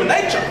just human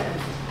nature.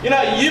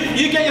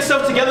 You get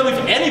yourself together with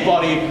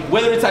anybody,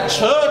 whether it's at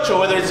church or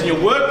whether it's in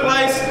your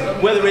workplace,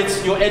 whether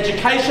it's your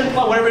education,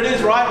 whatever it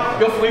is, right?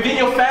 Within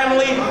your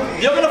family,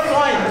 you're going to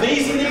find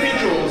these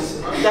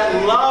individuals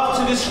that love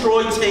to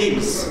destroy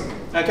teams.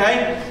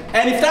 Okay?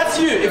 And if that's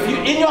you, if you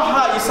in your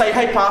heart you say,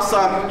 hey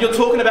Pastor, you're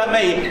talking about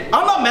me,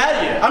 I'm not mad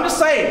at you. I'm just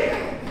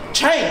saying,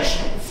 change,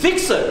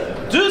 fix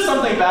it, do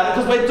something about it,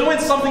 because we're doing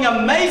something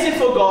amazing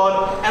for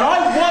God, and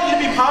I want you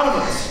to be part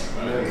of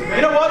it.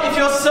 You know what? If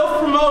you're a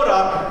self-promoter,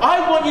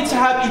 I want you to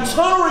have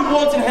eternal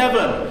rewards in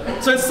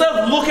heaven. So instead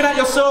of looking at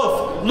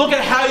yourself, look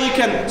at how you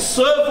can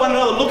serve one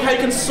another. Look how you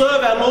can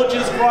serve our Lord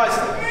Jesus Christ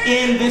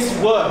in this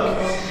work.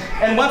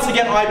 And once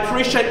again, I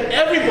appreciate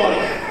everybody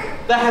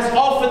that has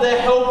offered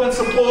their help and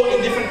support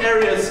in different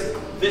areas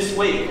this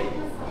week.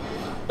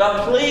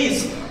 But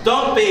please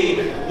don't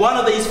be one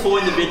of these four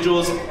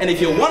individuals. And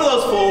if you're one of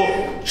those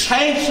four,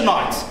 change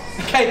tonight.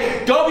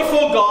 Okay, go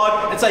before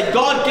God and say,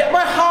 God, get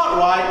my heart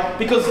right,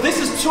 because this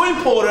is too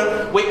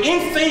important. We're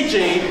in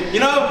Fiji,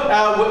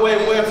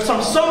 we're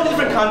from so many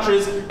different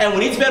countries, and we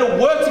need to be able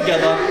to work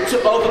together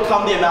to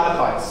overcome the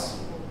Amalekites.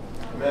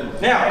 Amen.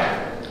 Now,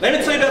 let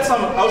me tell you about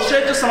I'll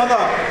share just some other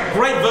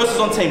great verses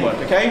on teamwork,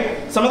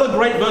 okay? Some other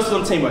great verses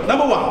on teamwork.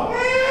 Number one,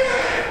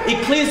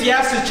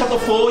 Ecclesiastes chapter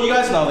 4, you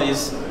guys know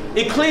these.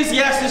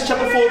 Ecclesiastes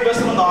chapter 4, verse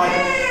number 9.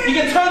 You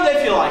can turn there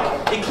if you like.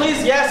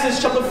 Ecclesiastes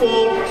chapter 4,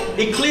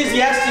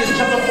 Ecclesiastes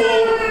chapter 4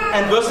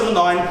 and verse number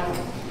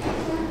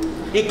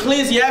 9.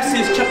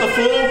 Ecclesiastes chapter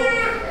 4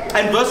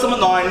 and verse number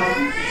 9.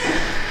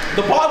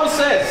 The Bible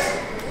says,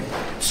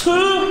 2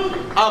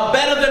 are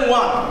better than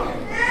 1.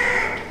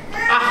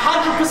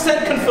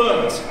 100%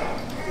 confirmed.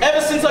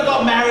 Ever since I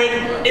got married,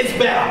 it's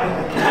better.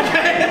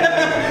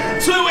 Okay?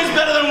 2 is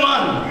better than 1.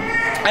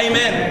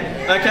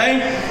 Amen.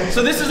 Okay?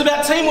 So this is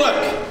about teamwork.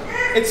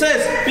 It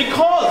says,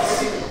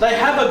 because they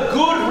have a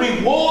good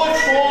reward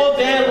for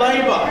their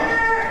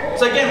labor.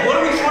 So again, what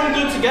are we trying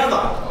to do together?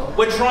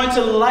 We're trying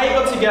to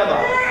labor together.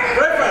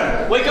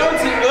 Brethren, we're going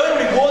to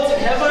earn rewards in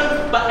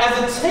heaven, but as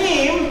a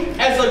team,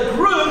 as a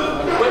group,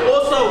 we're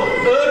also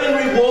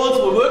earning rewards.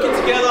 We're working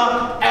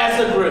together as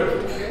a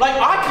group. Like,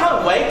 I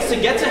can't wait to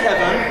get to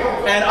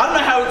heaven, and I don't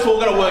know how it's all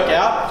going to work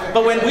out,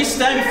 but when we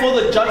stand before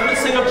the judgment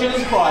seat of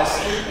Jesus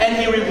Christ, and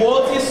He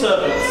rewards His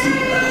servants,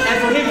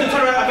 and for Him to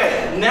turn around,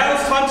 okay, now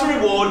it's time to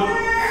reward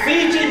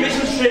Fiji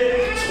mission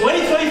trip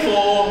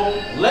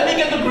 2024. Let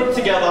me get the group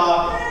together.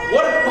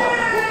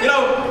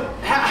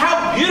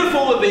 How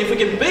beautiful it would be if we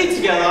can be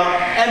together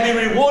and be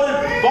rewarded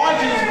by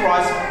Jesus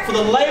Christ for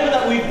the labor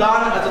that we've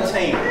done as a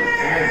team.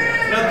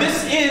 Now,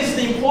 this is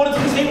the importance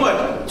of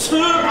teamwork. 2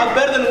 are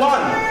better than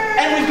 1.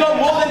 And we've got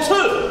more than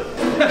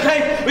 2.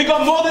 Okay? We've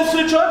got more than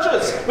 2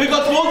 churches. We've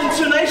got more than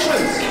 2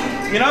 nations.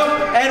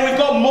 And we've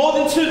got more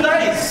than 2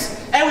 days.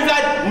 And we've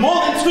had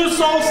more than 2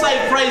 souls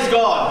saved, praise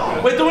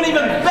God. We're doing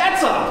even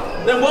better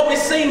than what we're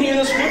seeing here in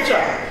the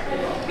scripture.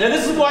 Now,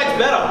 this is why it's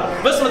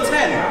better. Verse number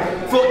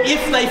 10. For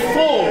if they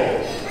fall,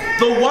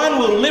 the one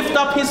will lift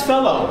up his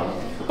fellow.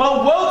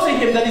 But woe to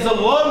him that is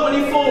alone when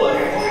he falleth,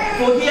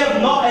 for he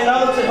hath not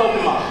another to help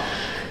him up.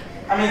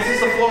 I mean,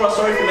 Sister Flora,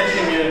 sorry for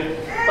mentioning you,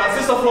 but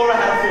Sister Flora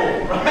had a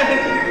fall,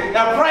 right?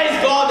 Now, praise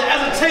God that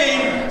as a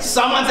team,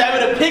 someone's able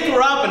to pick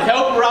her up and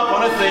help her up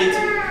on her feet.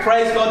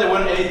 Praise God there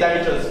weren't any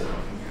damages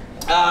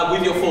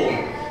with your fall.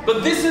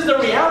 But this is the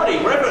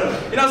reality, brethren.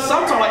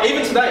 Sometimes, like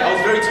even today, I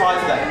was very tired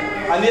today.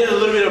 I needed a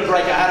little bit of a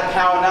break. I had a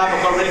power nap.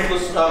 I got ready for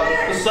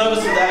the service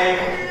today.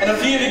 And a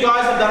few of you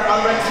guys have done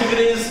other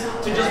activities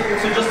to just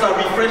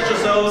refresh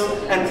yourselves.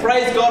 And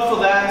praise God for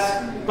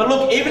that. But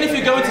look, even if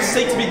you're going to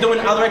seek to be doing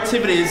other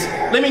activities,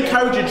 let me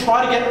encourage you,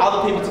 try to get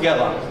other people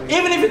together.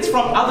 Even if it's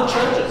from other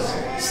churches.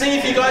 See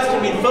if you guys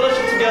can be in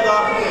fellowship together.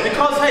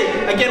 Because, hey,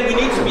 again, we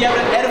need to be able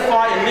to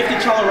edify and lift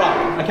each other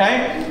up.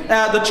 Okay?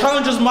 The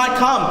challenges might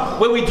come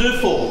where we do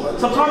fall.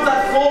 Sometimes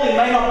that falling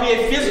may not be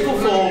a physical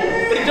fall,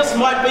 but it just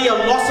might be a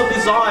loss of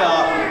desire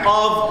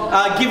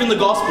of giving the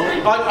gospel.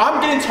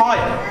 I'm getting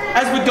tired.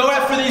 As we go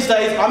out through these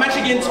days, I'm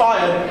actually getting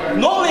tired.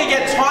 Normally I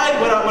get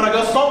tired when I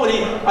go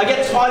salty. I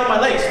get tired in my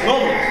legs,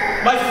 normally.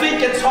 My feet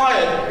get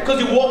tired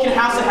because you're walking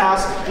house to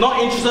house, not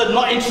interested,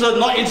 not interested,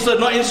 not interested,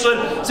 not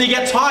interested. So you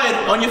get tired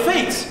on your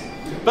feet.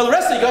 But the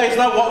rest of you guys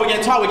know what? We're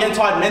getting tired. We're getting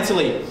tired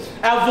mentally.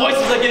 Our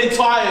voices are getting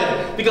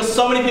tired because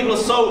so many people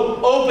are so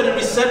open and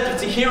receptive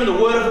to hearing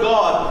the word of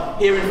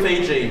God here in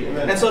Fiji.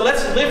 Amen. And so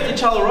let's lift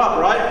each other up,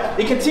 right?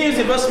 It continues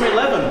in verse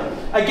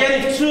 11.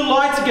 Again, if 2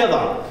 lie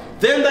together,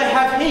 then they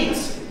have heat.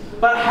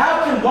 But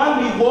how can one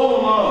be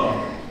warm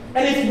alone?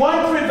 And if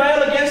one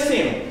prevail against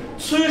him,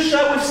 2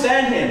 shall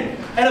withstand him.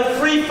 And a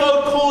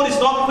threefold cord is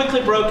not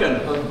quickly broken.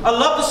 I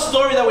love the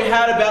story that we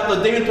had about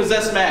the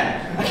demon-possessed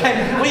man.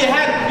 Okay, we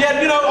had,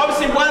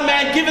 obviously one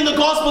man giving the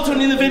gospel to an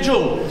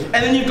individual,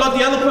 and then you've got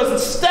the other person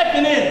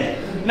stepping in,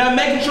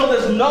 making sure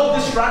there's no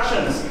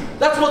distractions.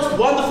 That's what's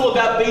wonderful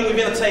about being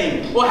within a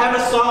team or having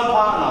a silent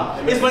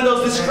partner, is when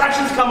those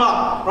distractions come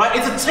up, right?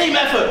 It's a team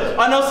effort.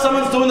 I know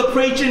someone's doing the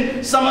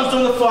preaching, someone's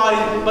doing the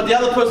fighting, but the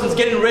other person's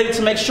getting ready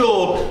to make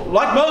sure,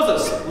 like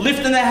Moses,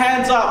 lifting their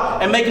hands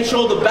up and making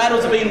sure the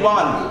battles are being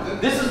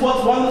won. This is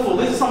what's wonderful.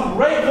 These are some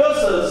great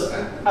verses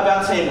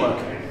about teamwork.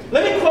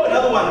 Let me quote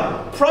another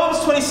one. Proverbs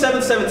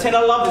 27:17.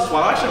 I love this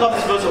one. I actually love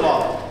this verse a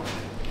lot.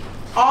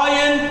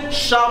 Iron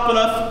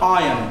sharpeneth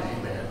iron.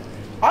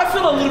 I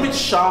feel a little bit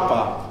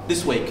sharper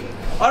this week.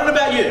 I don't know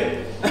about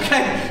you.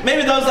 Okay,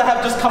 maybe those that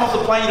have just come off the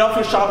plane, you don't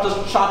feel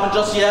sharpened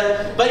just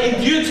yet. But in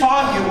due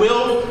time you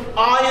will.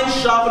 Iron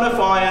sharpeneth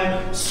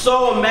iron,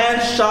 so a man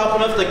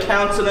sharpeneth the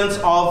countenance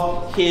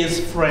of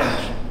his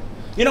friend.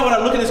 When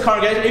I look at this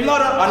congregation, even though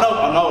I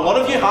know a lot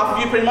of you, half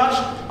of you pretty much,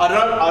 I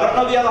don't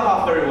know the other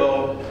half very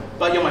well,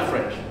 but you're my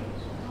friend.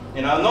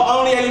 Not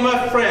only are you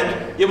my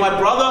friend, you're my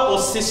brother or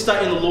sister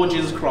in the Lord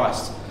Jesus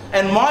Christ.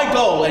 And my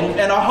goal,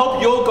 and I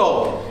hope your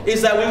goal,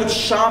 is that we would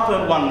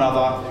sharpen one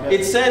another.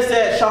 It says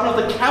there,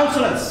 sharpen the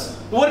countenance.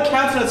 The word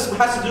countenance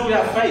has to do with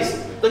our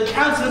face. The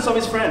countenance of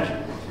his friend.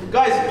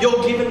 Guys,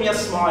 you're giving me a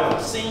smile.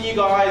 Seeing you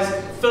guys,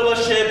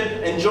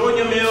 fellowship, enjoying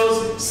your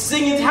meals,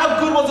 singing. How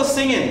good was the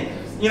singing?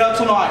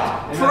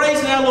 Tonight. Amen.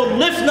 Praising our Lord,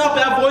 lifting up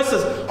our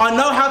voices. I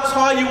know how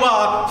tired you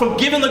are from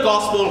giving the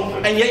gospel,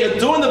 and yet you're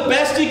doing the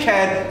best you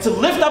can to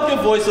lift up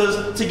your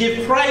voices, to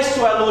give praise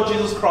to our Lord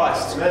Jesus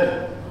Christ.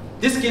 Amen.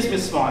 This gives me a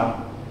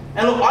smile.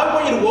 And look, I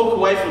want you to walk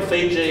away from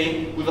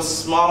Fiji with a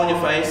smile on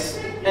your face.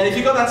 And if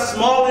you've got that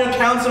smile on your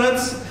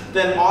countenance,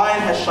 then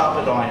iron has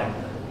sharpened iron.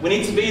 We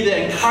need to be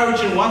there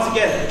encouraging, once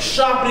again,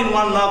 sharpening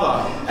one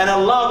another. And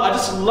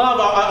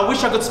I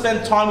wish I could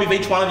spend time with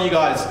each one of you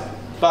guys.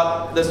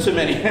 But there's too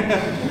many.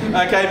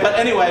 Okay, but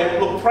anyway,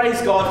 look,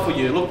 praise God for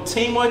you. Look,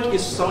 teamwork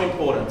is so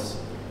important.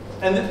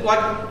 And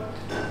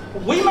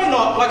we may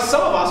not, like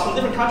some of us from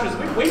different countries,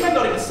 we may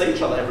not even see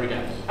each other ever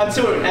again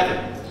until we're in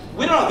heaven.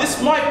 We don't know.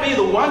 This might be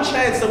the one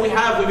chance that we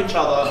have with each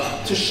other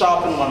to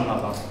sharpen one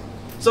another.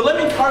 So let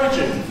me encourage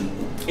you.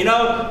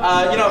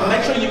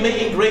 Make sure you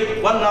meet and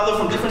greet one another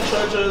from different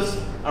churches.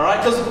 All right,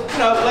 because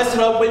let's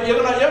hope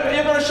you're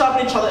gonna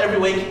sharpen each other every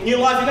week. New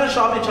Life, you're gonna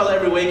sharpen each other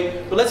every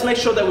week. But let's make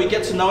sure that we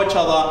get to know each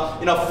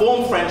other.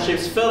 Form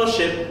friendships,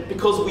 fellowship,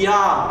 because we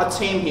are a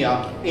team here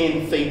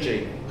in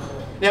Fiji.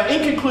 Now,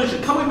 in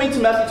conclusion, come with me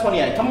to Matthew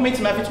 28. Come with me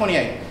to Matthew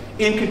 28.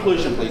 In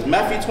conclusion, please,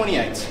 Matthew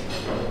 28.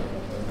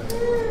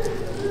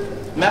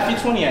 Matthew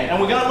 28,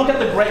 and we're going to look at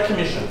the Great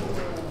Commission.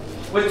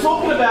 We're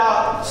talking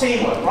about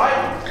teamwork,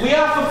 right? We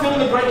are fulfilling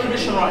the Great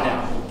Commission right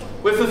now.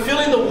 We're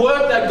fulfilling the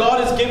work that God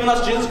has given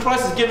us, Jesus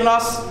Christ has given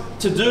us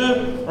to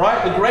do,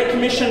 right? The Great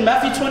Commission,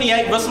 Matthew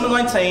 28, verse number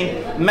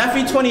 19.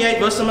 Matthew 28,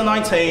 verse number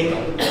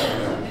 19.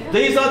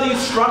 These are the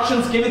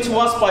instructions given to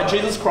us by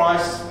Jesus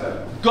Christ.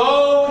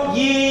 Go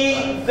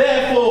ye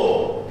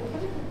therefore.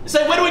 You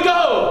say, where do we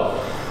go?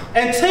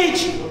 And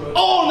teach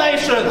all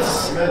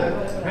nations.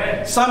 Amen.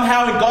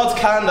 Somehow in God's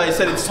calendar, he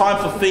said it's time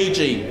for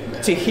Fiji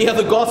to hear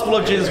the gospel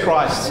of Jesus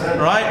Christ,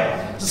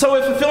 right? So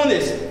we're fulfilling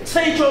this.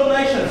 Teach all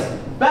nations,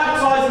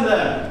 baptizing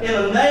them in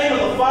the name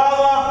of the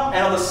Father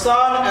and of the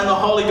Son and the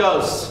Holy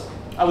Ghost.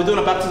 Are we doing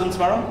a baptism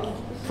tomorrow?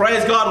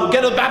 Praise God, we'll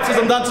get the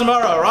baptism done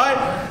tomorrow, right?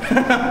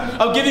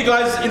 I'll give you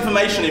guys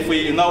information if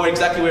we know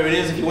exactly where it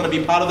is, if you want to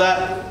be part of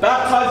that.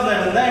 Baptizing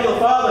them in the name of the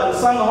Father and the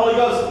Son and the Holy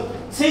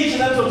Ghost, teaching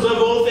them to observe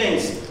all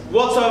things,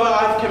 whatsoever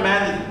I have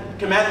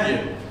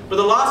commanded you. But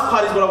the last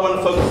part is what I want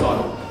to focus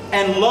on.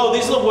 And lo,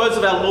 these are the words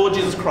of our Lord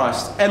Jesus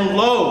Christ. And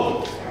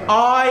lo,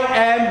 I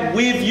am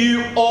with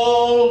you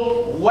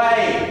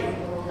always.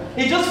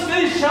 He just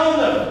finished telling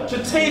them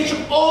to teach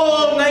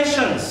all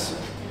nations.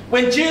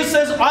 When Jesus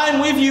says, I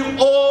am with you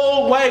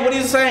always, what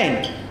is he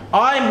saying?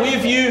 I am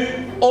with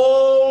you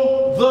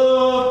all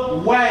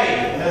the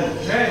way.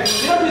 Amen.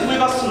 You know who's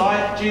with us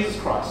tonight? Jesus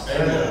Christ.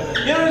 Amen.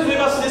 You know who's with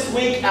us this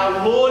week?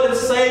 Our Lord and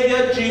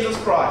Savior, Jesus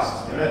Christ.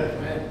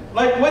 Amen.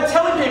 Like, we're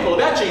telling people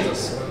about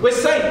Jesus. We're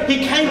saying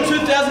he came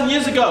 2,000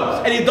 years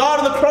ago and he died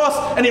on the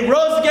cross and he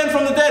rose again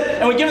from the dead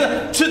and we're giving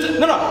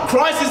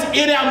Christ is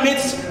in our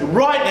midst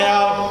right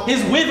now.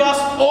 He's with us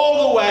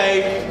all the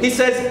way. He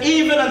says,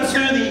 even unto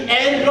the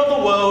end of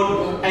the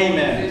world.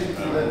 Amen.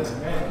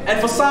 And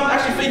for some,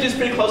 actually Fiji is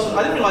pretty close.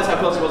 I didn't realize how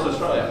close it was to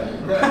Australia.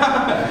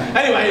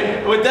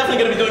 Anyway, we're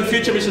definitely going to be doing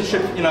future mission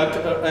trip,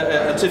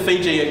 to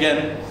Fiji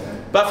again.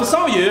 But for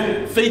some of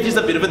you, Fiji is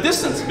a bit of a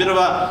distance, a bit of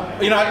a,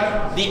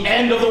 the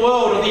end of the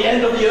world or the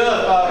end of the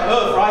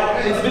earth,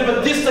 right? It's a bit of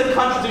a distant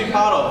country to be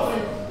part of.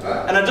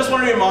 And I just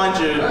want to remind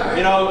you,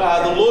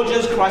 the Lord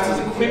Jesus Christ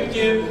has equipped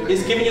you,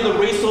 He's given you the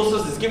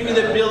resources, He's given you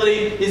the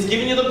ability, He's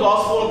given you the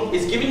gospel,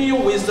 He's given you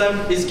your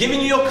wisdom, He's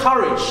given you your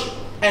courage.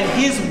 And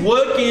He's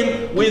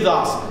working with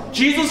us.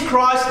 Jesus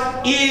Christ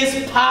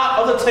is part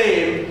of the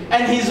team,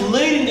 and He's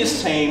leading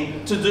this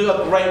team to do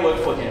a great work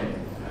for Him.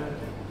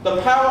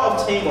 The power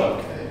of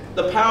teamwork.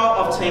 The power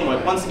of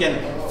teamwork. Once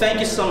again, thank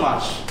you so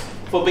much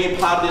for being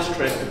part of this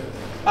trip.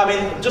 I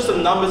mean, just the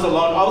numbers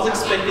alone, I was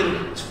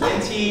expecting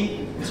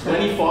 20,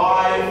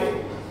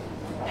 25.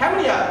 How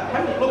many,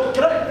 look,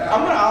 I'm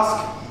going to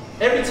ask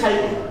every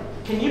table,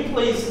 can you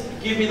please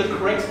give me the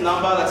correct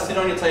number that's sitting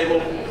on your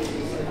table?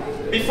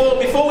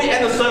 Before we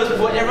end the service,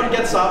 before everyone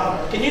gets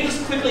up, can you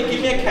just quickly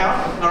give me a count,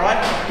 all right?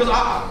 Because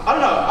I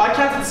don't know, I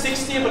counted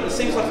 60, but it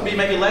seems like to be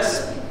maybe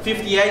less,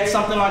 58,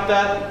 something like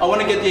that. I want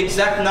to get the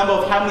exact number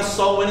of how many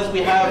soul winners we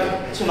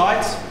have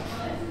tonight.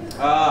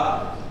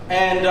 But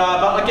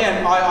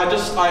again,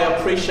 I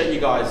appreciate you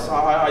guys.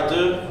 I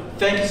do.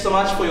 Thank you so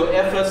much for your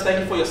efforts. Thank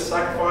you for your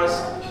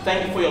sacrifice.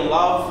 Thank you for your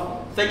love.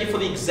 Thank you for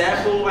the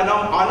example. I know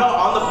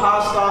I'm the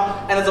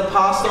pastor, and as a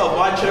pastor of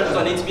my churches,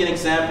 I need to be an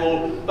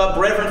example. But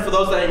brethren, for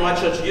those that are in my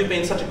church, you've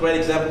been such a great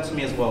example to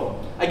me as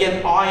well.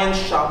 Again, iron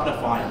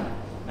sharpeneth iron.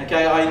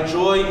 Okay, I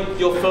enjoy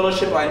your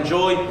fellowship. I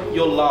enjoy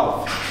your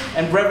love.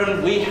 And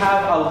brethren, we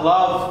have a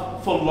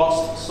love for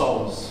lost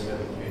souls.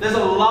 There's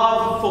a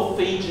love for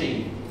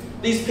Fiji.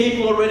 These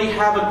people already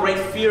have a great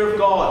fear of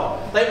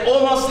God. They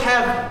almost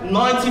have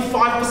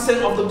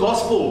 95% of the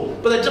gospel,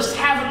 but they just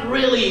haven't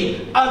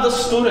really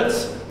understood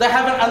it. They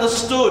haven't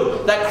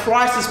understood that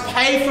Christ has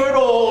paid for it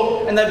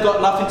all and they've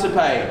got nothing to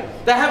pay.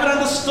 They haven't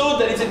understood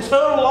that it's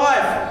eternal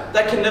life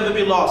that can never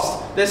be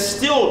lost. There's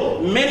still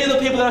many of the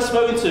people that I've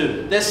spoken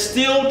to, they're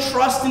still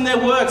trusting their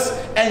works,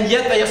 and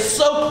yet they are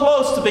so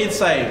close to being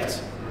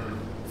saved.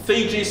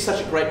 Fiji is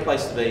such a great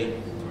place to be.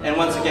 And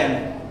once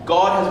again,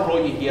 God has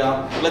brought you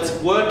here. Let's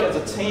work as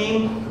a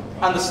team.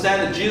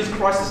 Understand that Jesus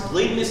Christ is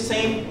leading this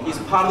team. He's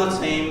part of the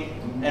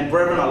team. And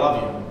brethren, I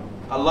love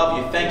you. I love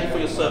you. Thank you for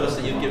your service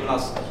that you've given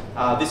us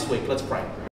this week. Let's pray.